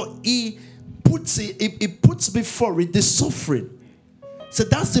revealed, but it puts before it the suffering. So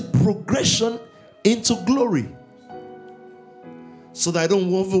that's the progression into glory. So that I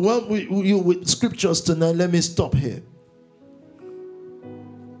don't overwhelm you with scriptures tonight, let me stop here.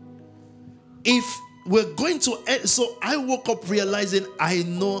 If we're going to end, so I woke up realizing I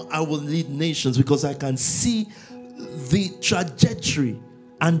know I will lead nations because I can see the trajectory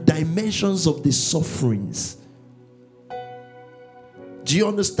and dimensions of the sufferings. Do you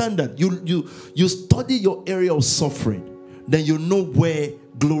understand that? You study your area of suffering, then you know where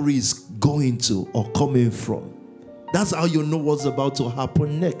glory is going to or coming from. That's how you know what's about to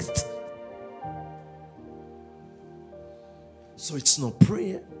happen next. So it's not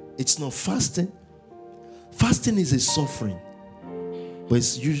prayer, it's not fasting. Fasting is a suffering, but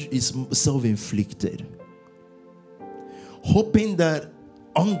it's self-inflicted. Hoping that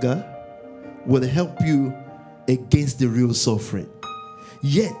hunger will help you against the real suffering.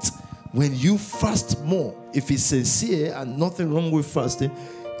 Yet, when you fast more, if it's sincere and nothing wrong with fasting,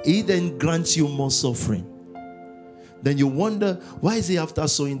 it then grants you more suffering. Then you wonder, why is it after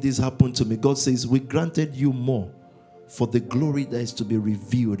sowing this happened to me? God says, we granted you more for the glory that is to be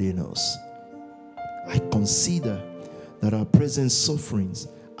revealed in us. I consider that our present sufferings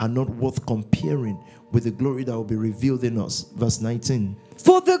are not worth comparing with the glory that will be revealed in us. Verse 19.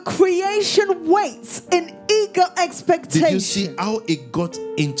 For the creation waits in eager expectation. Did you see how it got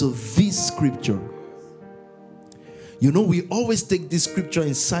into this scripture? You know, we always take this scripture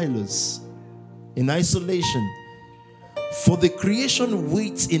in silence, in isolation. For the creation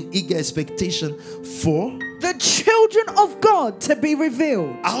waits in eager expectation for the children of God to be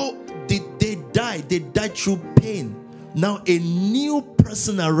revealed. How did they die? They died through pain. Now a new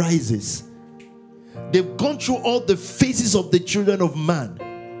person arises. They've gone through all the phases of the children of man.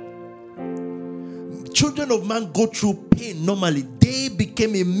 Children of man go through pain normally. They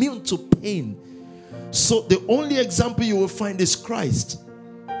became immune to pain. So the only example you will find is Christ.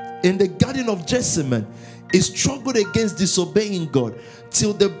 In the Garden of Gethsemane, he struggled against disobeying God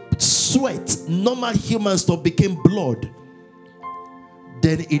till the sweat, normal human stuff, became blood.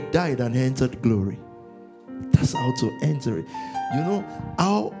 Then he died and entered glory. That's how to enter it. You know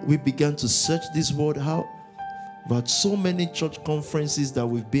how we began to search this word, how but so many church conferences that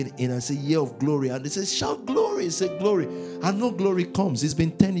we've been in, I say year of glory, and they say shout glory, say glory, and no glory comes. It's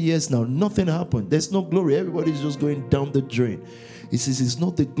been 10 years now, nothing happened. There's no glory. Everybody's just going down the drain. He says it's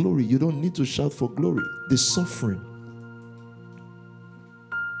not the glory. You don't need to shout for glory. The suffering.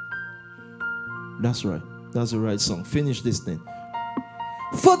 That's right. That's the right song. Finish this thing.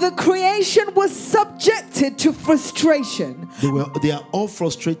 For the creation was subjected to frustration. They are all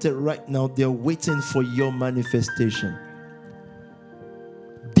frustrated right now. They are waiting for your manifestation.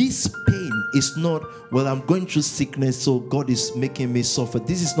 This pain is not, well, I'm going through sickness, so God is making me suffer.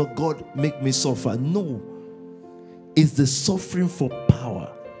 This is not God make me suffer. No. It's the suffering for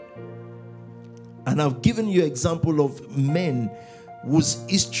power. And I've given you an example of men whose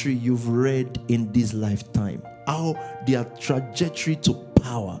history you've read in this lifetime. How their trajectory to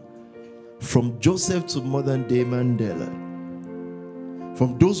power. From Joseph to modern day Mandela.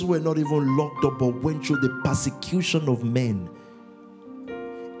 From those who were not even locked up but went through the persecution of men.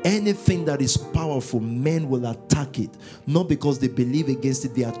 Anything that is powerful, men will attack it. Not because they believe against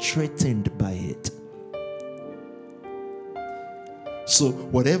it, they are threatened by it. So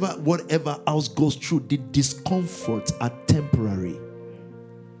whatever else goes through, the discomforts are temporary.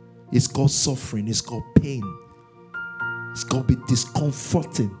 It's called suffering. It's called pain. It's going to be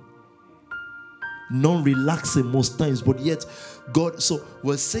discomforting. Non-relaxing most times, but yet God, so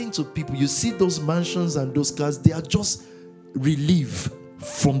we're saying to people, you see those mansions and those cars, they are just relief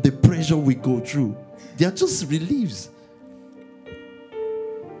from the pressure we go through. They are just reliefs.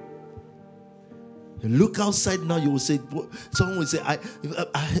 You look outside now, you will say, someone will say,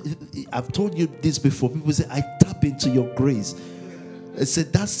 I've told you this before. People say, I tap into your grace. I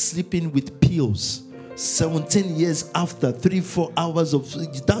said, that's sleeping with pills. 17 years after, 3-4 hours of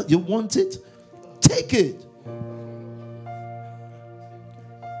that, you want it? Take it.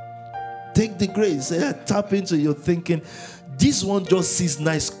 Take the grace. Tap into your thinking. This one just sees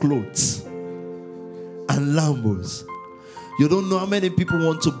nice clothes. and Lambos. You don't know how many people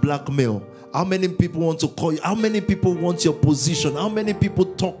want to blackmail. How many people want to call you? How many people want your position? How many people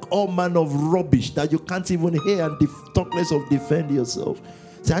talk all manner of rubbish that you can't even hear and talk less of defend yourself?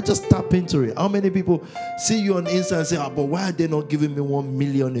 Say, I just tap into it. How many people see you on Insta and say, but why are they not giving me 1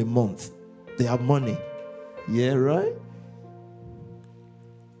 million a month? They have money. Yeah, right?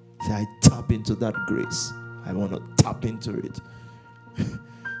 Say, I tap into that grace. I want to tap into it.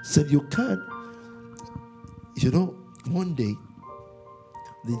 Said, you can. You know, one day,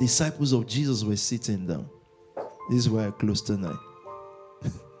 the disciples of Jesus were sitting down. This is where I close tonight.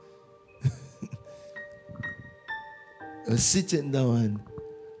 They were sitting down, and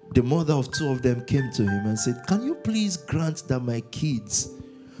the mother of 2 of them came to him and said, can you please grant that my kids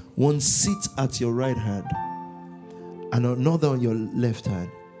one sit at your right hand and another on your left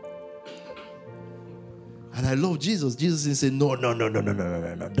hand? And I love Jesus. Jesus didn't say, no.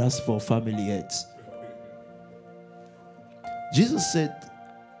 That's for family heads. Jesus said,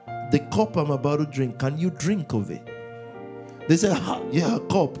 the cup I'm about to drink, can you drink of it? They said, yeah, a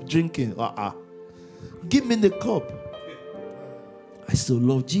cup, drinking. Give me the cup. I still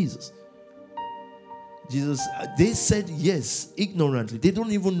love Jesus. They said yes, ignorantly. They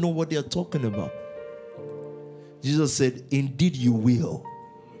don't even know what they are talking about. Jesus said, indeed you will.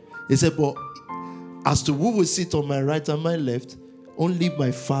 He said, but as to who will sit on my right and my left, only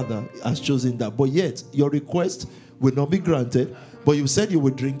my Father has chosen that. But yet, your request will not be granted. But you said you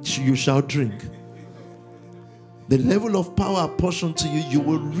will drink, you shall drink. The level of power apportioned to you, you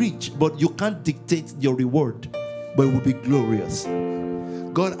will reach. But you can't dictate your reward. But it will be glorious.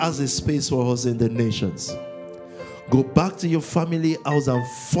 God has a space for us in the nations. Go back to your family house and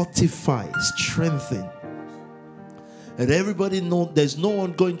fortify, strengthen. And everybody know there's no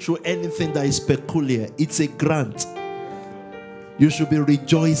one going through anything that is peculiar. It's a grant. You should be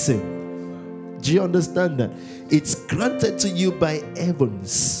rejoicing. Do you understand that? It's granted to you by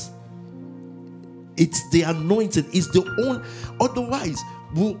heavens. It's the anointing. It's the only. Otherwise,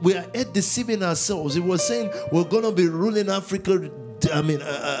 we are deceiving ourselves. It was saying we're going to be ruling Africa,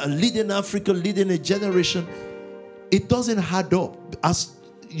 leading Africa, leading a generation. It doesn't add up. As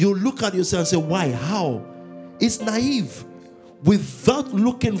you look at yourself and say, why? How? It's naive. Without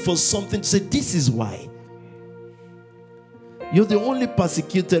looking for something to say, this is why. You're the only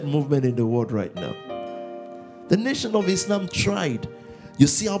persecuted movement in the world right now. The Nation of Islam tried. You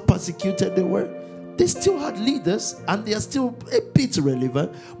see how persecuted they were? They still had leaders and they are still a bit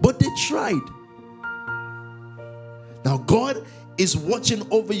relevant, but they tried. Now God is watching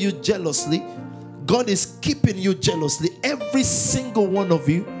over you jealously. God is keeping you jealously. Every single one of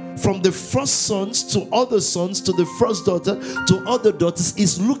you, from the first sons to other sons to the first daughter to other daughters,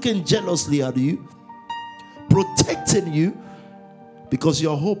 is looking jealously at you, protecting you, because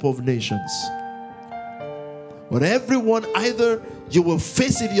you're hope of nations. But everyone, either you will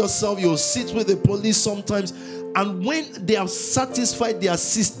face it yourself, you'll sit with the police sometimes, and when they have satisfied their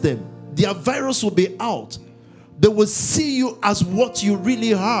system, their virus will be out. They will see you as what you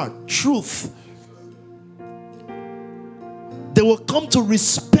really are, truth. They will come to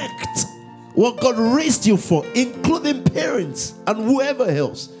respect what God raised you for, including parents and whoever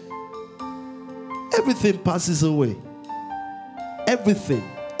else. Everything passes away. Everything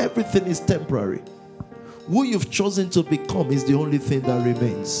is temporary. Who you've chosen to become is the only thing that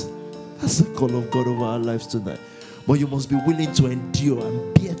remains. That's the call of God over our lives tonight. But you must be willing to endure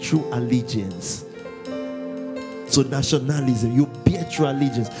and bear true allegiance to nationalism. You bear true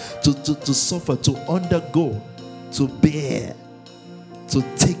allegiance to suffer, to undergo, to bear, to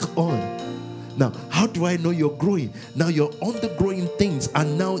take on. Now, how do I know you're growing? Now you're undergrowing things,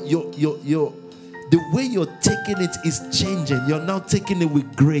 and now you're the way you're taking it is changing. You're now taking it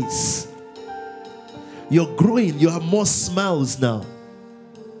with grace. You're growing. You have more smiles now.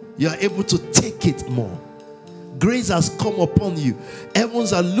 You're able to take it more. Grace has come upon you.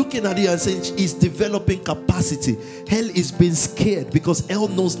 Heavens are looking at you and saying it's developing capacity. Hell is being scared because hell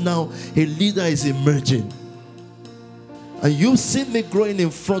knows now a leader is emerging. And you've seen me growing in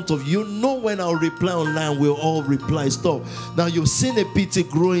front of you. You know when I'll reply online, we'll all reply stuff. Now you've seen a PT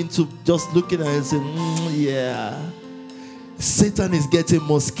growing to just looking at it and saying, yeah. Satan is getting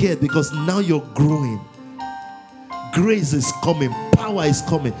more scared because now you're growing. Grace is coming. Power is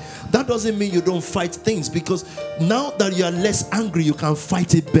coming. That doesn't mean you don't fight things, because now that you are less angry, you can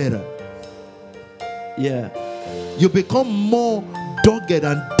fight it better. Yeah. You become more dogged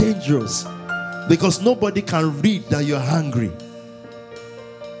and dangerous because nobody can read that you're hungry.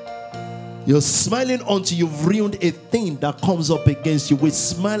 You're smiling until you've ruined a thing that comes up against you with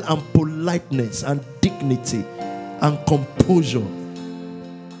smile and politeness and dignity and composure.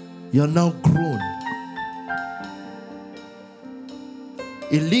 You're now grown.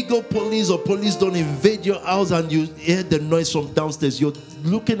 illegal police or police don't invade your house and you hear the noise from downstairs, you're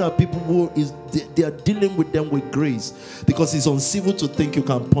looking at people who they are dealing with them with grace, because it's uncivil to think you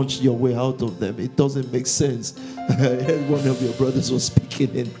can punch your way out of them. It doesn't make sense. I heard one of your brothers was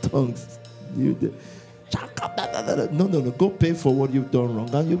speaking in tongues. No, go pay for what you've done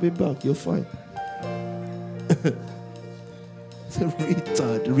wrong and you'll be back. You're fine.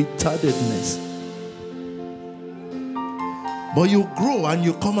 Retardedness. But you grow and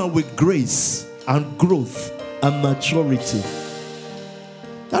you come out with grace and growth and maturity.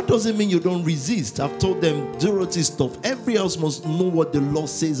 That doesn't mean you don't resist. I've told them durity stuff. Every house must know what the law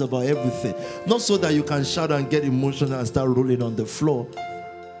says about everything. Not so that you can shout and get emotional and start rolling on the floor.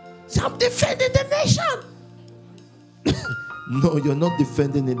 So I'm defending the nation. No, you're not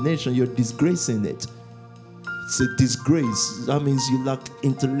defending the nation. You're disgracing it. It's a disgrace. That means you lack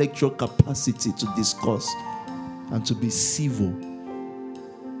intellectual capacity to discuss and to be civil.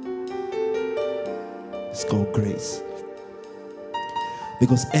 It's called grace.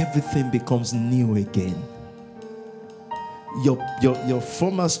 Because everything becomes new again. Your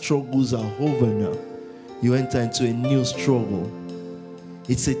former struggles are over now. You enter into a new struggle.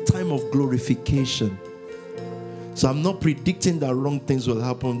 It's a time of glorification. So I'm not predicting that wrong things will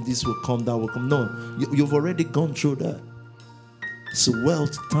happen, this will come, that will come. No, you've already gone through that. It's a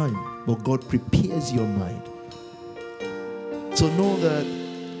wealth time, but God prepares your mind. So know that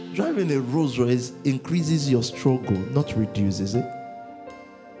driving a Rolls Royce increases your struggle, not reduces it.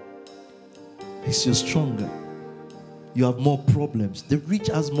 Makes you stronger. You have more problems. The rich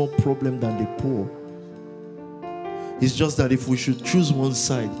has more problems than the poor. It's just that if we should choose one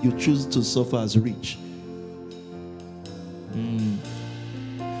side, you choose to suffer as rich.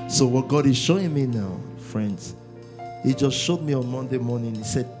 So what God is showing me now, friends, He just showed me on Monday morning. He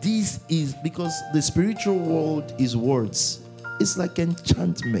said, this is because the spiritual world is words. It's like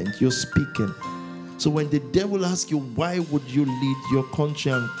enchantment. You're speaking. So when the devil asks you, why would you lead your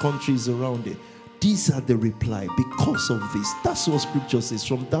country and countries around it? These are the reply. Because of this. That's what scripture says.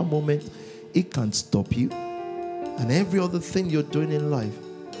 From that moment, it can't stop you. And every other thing you're doing in life,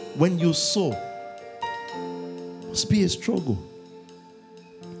 when you sow, must be a struggle.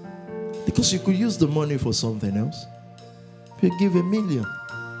 Because you could use the money for something else. If you give $1 million,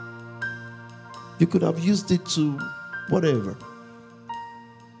 you could have used it to whatever.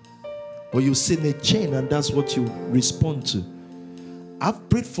 Or you seen a chain and that's what you respond to. I've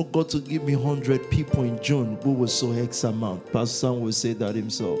prayed for God to give me 100 people in June who will sow X amount. Pastor Sam will say that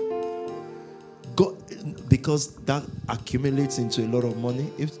himself. God, because that accumulates into a lot of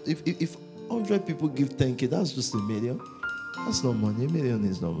money. If 100 people give 10K, that's just $1 million. That's not money. $1 million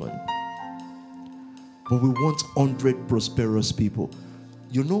is not money. But we want 100 prosperous people.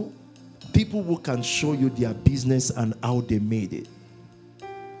 You know, people who can show you their business and how they made it.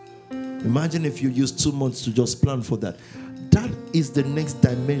 Imagine if you use 2 months to just plan for that. That is the next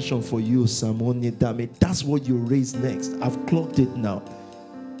dimension for you, Samoni Dame. That's what you raise next. I've clocked it now.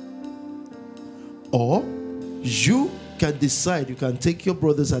 Or you can decide, you can take your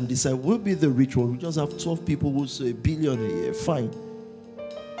brothers and decide, we'll be the rich one. We just have 12 people who say $1 billion a year. Fine.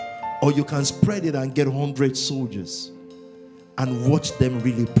 Or you can spread it and get 100 soldiers and watch them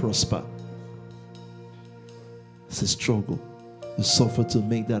really prosper. It's a struggle. You suffer to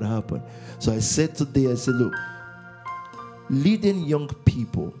make that happen. So I said today, I said, look, leading young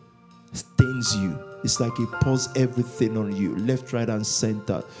people stains you. It's like it pours everything on you, left, right, and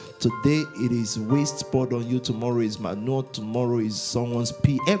center. Today it is waste poured on you. Tomorrow is manure. Tomorrow is someone's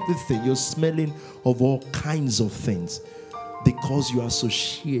pee. Everything. You're smelling of all kinds of things because you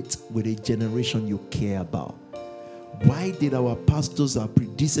associate with a generation you care about. Why did our pastors, our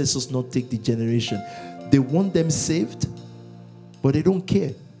predecessors not take the generation? They want them saved, but they don't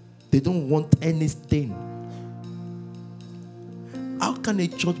care. They don't want anything. How can a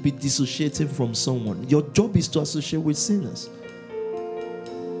church be dissociating from someone? Your job is to associate with sinners.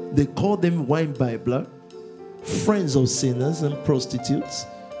 They call them wine bibler, friends of sinners and prostitutes.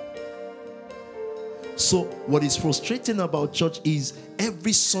 So what is frustrating about church is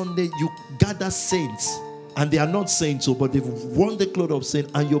every Sunday you gather saints, and they are not saints, but they've worn the cloth of saint,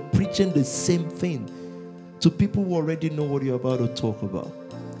 and you're preaching the same thing to people who already know what you're about to talk about.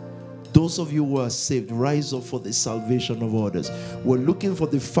 Those of you who are saved, rise up for the salvation of others. We're looking for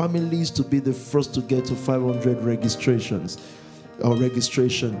the families to be the first to get to 500 registrations or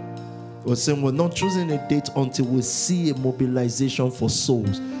registration. We're saying we're not choosing a date until we see a mobilization for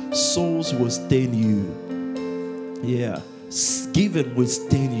souls. Souls will stain you. Yeah. Giving will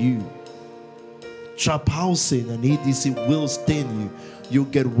stain you. Trap housing and EDC will stain you. You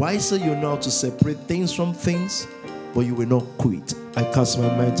get wiser, you know how to separate things from things. but you will not quit. I cast my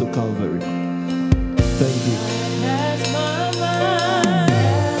mind to Calvary. Thank you.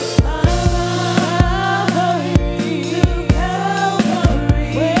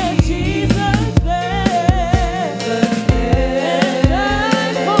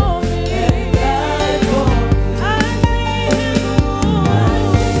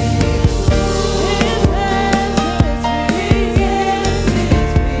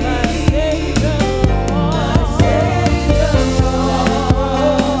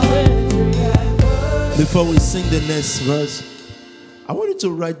 Before we sing the next verse, I want you to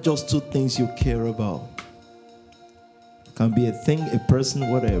write just 2 things you care about. It can be a thing, a person,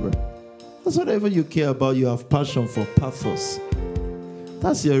 whatever. That's whatever you care about, you have passion for, pathos.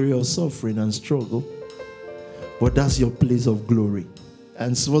 That's your real suffering and struggle. But that's your place of glory.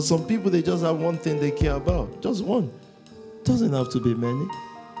 And so for some people, they just have one thing they care about. Just one. Doesn't have to be many.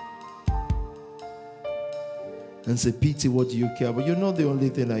 And say, Pity, what do you care about? You're not the only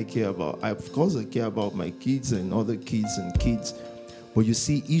thing I care about. Of course, I care about my kids and other kids and kids. But you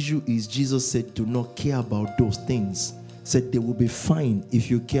see, issue is Jesus said, do not care about those things. Said they will be fine if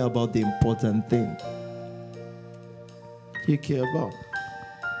you care about the important thing. You care about.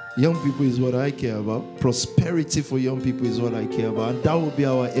 Young people is what I care about. Prosperity for young people is what I care about. And that will be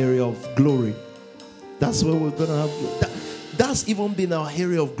our area of glory. That's where we're going to have. That's even been our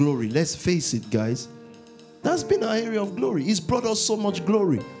area of glory. Let's face it, guys. That's been our area of glory. It's brought us so much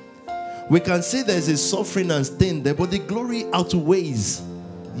glory. We can say there's a suffering and stain there, but the glory outweighs.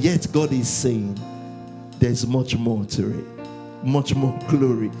 Yet God is saying there's much more to it. Much more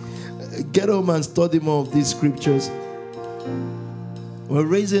glory. Get home and study more of these scriptures. We're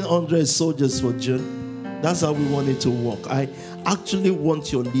raising 100 soldiers for June. That's how we want it to work. I actually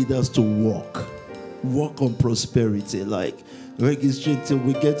want your leaders to walk on prosperity. Like, register till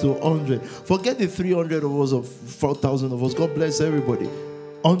we get to 100. Forget the 300 of us or 4,000 of us. God bless everybody.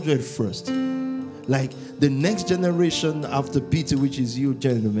 100 first. Like the next generation after Peter, which is you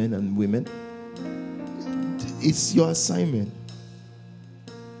gentlemen and women, it's your assignment.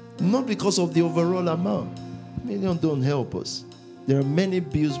 Not because of the overall amount. $1 million don't help us. There are many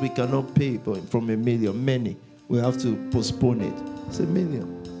bills we cannot pay from $1 million. Many. We have to postpone it. It's $1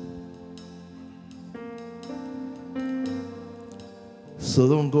 million. So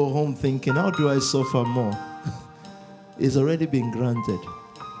don't go home thinking, how do I suffer more? It's already been granted.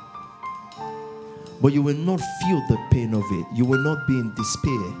 But you will not feel the pain of it. You will not be in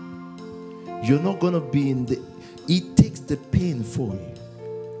despair. You're not going to be in the... It takes the pain for you.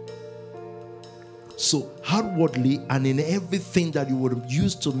 So outwardly and in everything that you would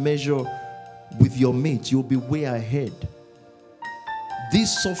use to measure with your mate, you'll be way ahead.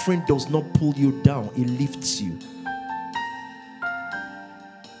 This suffering does not pull you down. It lifts you.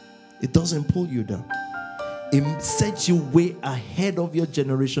 It doesn't pull you down. It sets you way ahead of your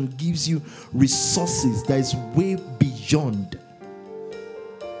generation, gives you resources that is way beyond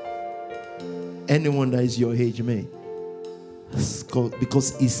anyone that is your age may.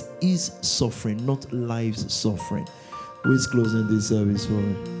 Because it is suffering, not life's suffering. Who is closing this service for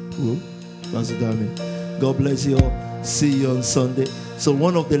me? Who? Pastor Dami. God bless you all. See you on Sunday. So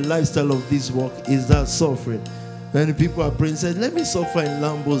one of the lifestyle of this work is that suffering. Many people are praying, said, let me suffer in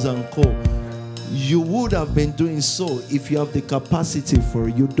Lambos and Co. You would have been doing so if you have the capacity for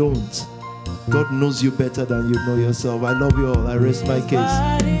it. You don't. God knows you better than you know yourself. I love you all. I rest my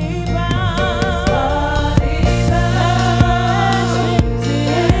case.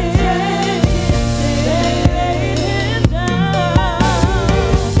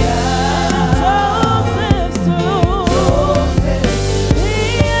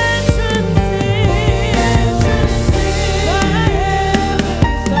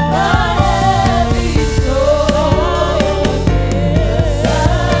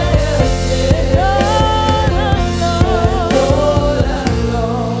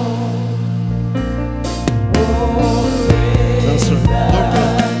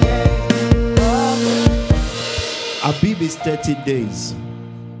 Is 30 days.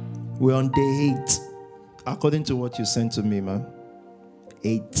 We're on day 8. According to what you sent to me, man.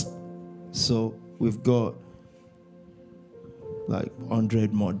 8. So we've got like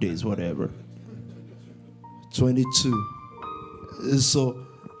 100 more days, whatever. 22. So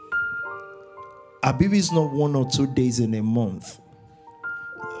Abib is not 1 or 2 days in a month.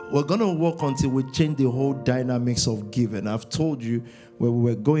 We're going to work until we change the whole dynamics of giving. I've told you where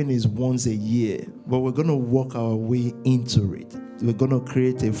we're going is once a year, but we're going to work our way into it. We're going to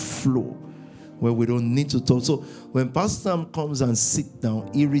create a flow where we don't need to talk. So when Pastor Sam comes and sits down,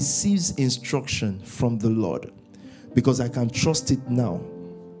 he receives instruction from the Lord because I can trust it now.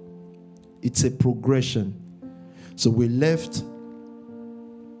 It's a progression. So we left.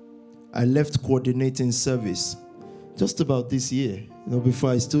 I left coordinating service just about this year.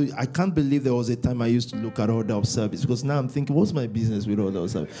 Before I can't believe there was a time I used to look at order of service, because now I'm thinking, what's my business with order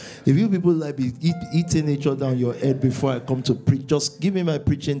of service? If you people like be eating each other on your head before I come to preach, just give me my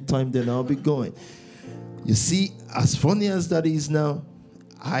preaching time, then I'll be going. You see, as funny as that is now,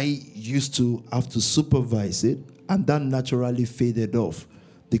 I used to have to supervise it, and that naturally faded off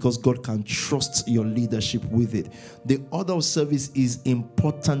because God can trust your leadership with it. The order of service is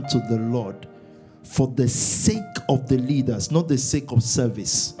important to the Lord for the sake of the leaders, not the sake of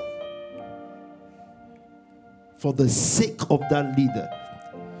service. For the sake of that leader.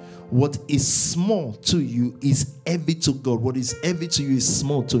 What is small to you is heavy to God. What is heavy to you is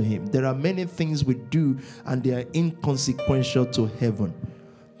small to Him. There are many things we do and they are inconsequential to heaven.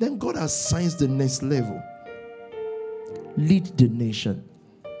 Then God assigns the next level. Lead the nation.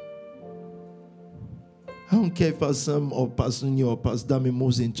 I don't care if Pastor or Pastor New or Pastor Dami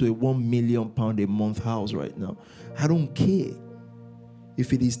moves into a £1 million a month house right now. I don't care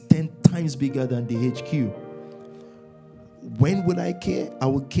if it is 10 times bigger than the HQ. When will I care? I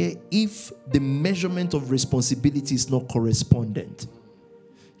will care if the measurement of responsibility is not correspondent.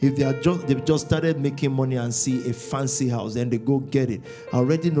 If they've just started making money and see a fancy house and they go get it, I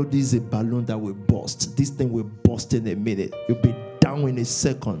already know this is a balloon that will burst. This thing will burst in a minute. You'll be down in a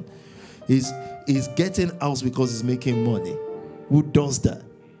second. He's getting house because he's making money. Who does that?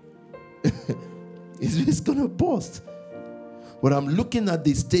 It's going to burst. But I'm looking at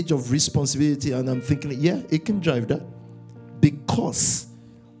the stage of responsibility and I'm thinking, yeah, it can drive that. Because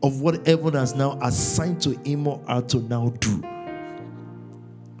of what heaven has now assigned to him or her to now do.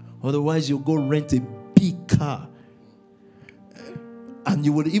 Otherwise, you go rent a big car. And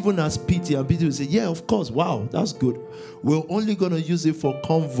you would even ask Pete, and Pete will say, yeah, of course, wow, that's good. We're only going to use it for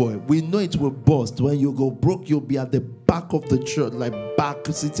convoy. We know it will burst. When you go broke, you'll be at the back of the church, like back,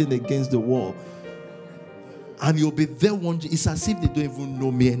 sitting against the wall. And you'll be there wondering, it's as if they don't even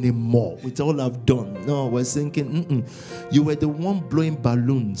know me anymore with all I've done. No, we're thinking, you were the one blowing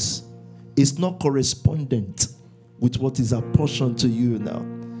balloons. It's not correspondent with what is apportioned to you now.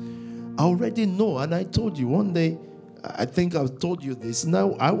 I already know, and I told you one day, I think I've told you this.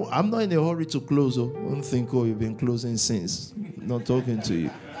 Now, I'm not in a hurry to close. Don't think, you've been closing since. Not talking to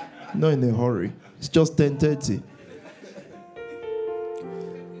you. Not in a hurry. It's just 10:30.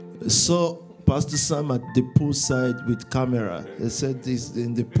 So, Pastor Sam at the poolside with camera. They said this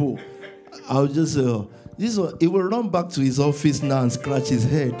in the pool. I'll just say, he will run back to his office now and scratch his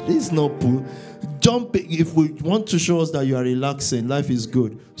head. This is no pool. Jump. If we want to show us that you are relaxing, life is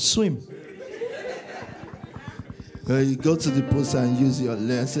good. Swim. You go to the post and use your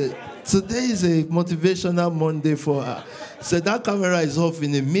leg. Say, today is a motivational Monday for her. So that camera is off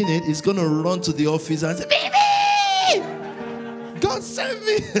in a minute. It's going to run to the office and say, baby, God save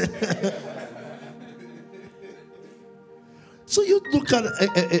me. So you look at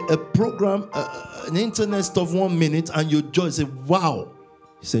a program, an internet stuff 1 minute, and you just say, wow,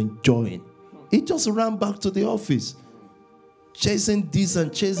 he's enjoying. He just ran back to the office, chasing this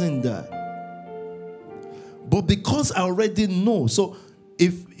and chasing that. But because I already know, so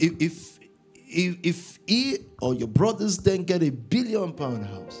if he or your brothers then get £1 billion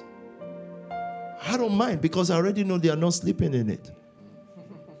house, I don't mind because I already know they are not sleeping in it.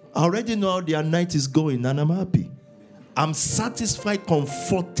 I already know how their night is going and I'm happy. I'm satisfied,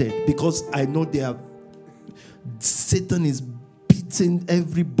 comforted because I know Satan is beating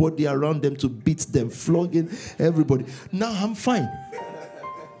everybody around them to beat them, flogging everybody. Now I'm fine.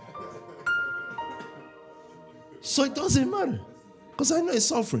 So it doesn't matter. Because I know it's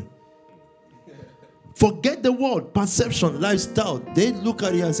suffering. Forget the world, perception, lifestyle. They look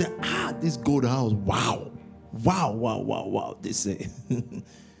at you and say, this gold house, wow. Wow, wow, wow, wow, they say.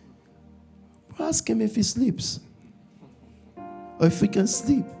 Ask him if he sleeps. Or if he can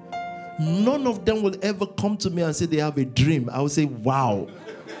sleep. None of them will ever come to me and say they have a dream. I will say, wow.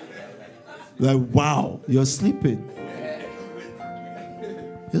 Like, wow, you're sleeping.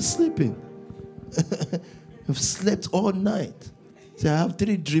 You're sleeping. You've slept all night. Say, I have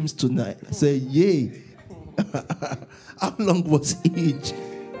 3 dreams tonight. I say, yay. How long was each?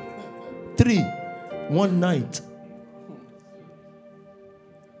 3. 1 night.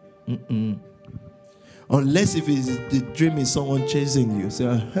 Unless if it's the dream is someone chasing you. Say,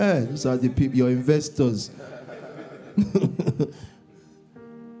 hey, those are the people, your investors.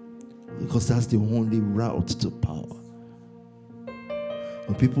 Because that's the only route to power.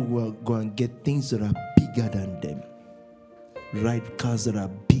 When people go and get things that are bigger than them, ride cars that are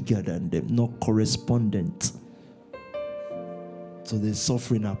bigger than them, not correspondent. So the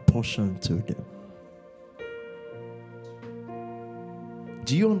suffering apportioned to them.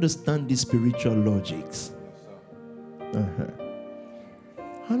 Do you understand the spiritual logics?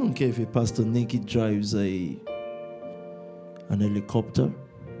 I don't care if a Pastor Nicky drives an helicopter.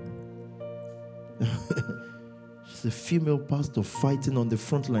 She's a female pastor fighting on the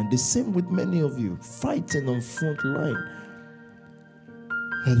front line. The same with many of you, fighting on front line.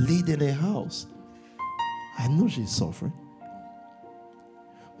 Her lead in a house. I know she's suffering.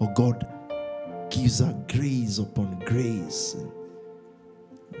 But God gives her grace upon grace.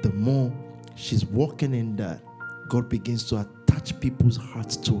 The more she's walking in that, God begins to attach people's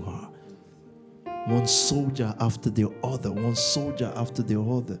hearts to her. One soldier after the other, one soldier after the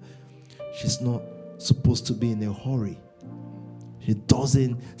other. She's not supposed to be in a hurry. She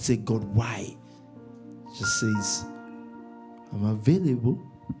doesn't say, God, why? She says, I'm available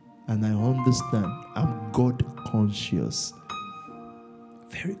and I understand. I'm God conscious.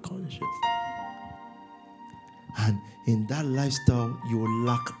 Very conscious. And in that lifestyle, you will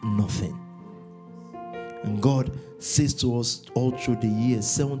lack nothing. And God says to us all through the years,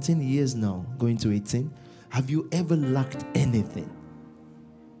 17 years now, going to 18, have you ever lacked anything?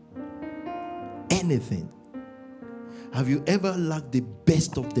 Anything? Have you ever lacked the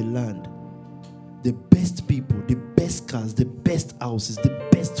best of the land? The best people, the best cars, the best houses, the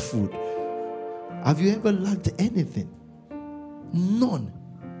best food? Have you ever lacked anything? None.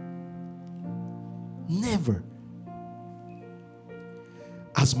 Never.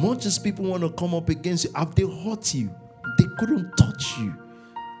 As much as people want to come up against you, have they hurt you? They couldn't touch you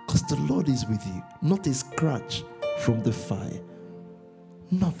because the Lord is with you. Not a scratch from the fire.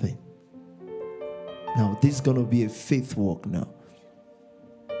 Nothing. Now, this is going to be a faith walk now.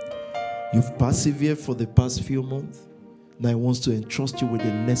 You've persevered for the past few months. Now, He wants to entrust you with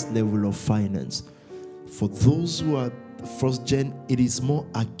the next level of finance. For those who are first gen, it is more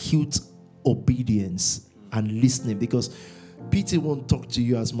acute obedience and listening, because Peter won't talk to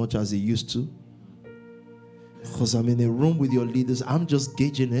you as much as he used to. Because I'm in a room with your leaders. I'm just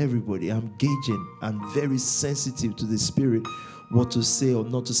gauging everybody. I'm gauging and very sensitive to the Spirit, what to say or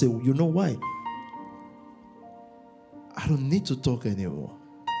not to say. You know why? I don't need to talk anymore.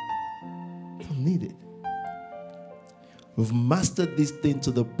 I don't need it. We've mastered this thing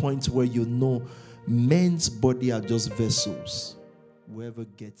to the point where you know men's body are just vessels. Whoever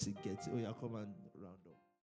gets it, gets it. Oh yeah, come on.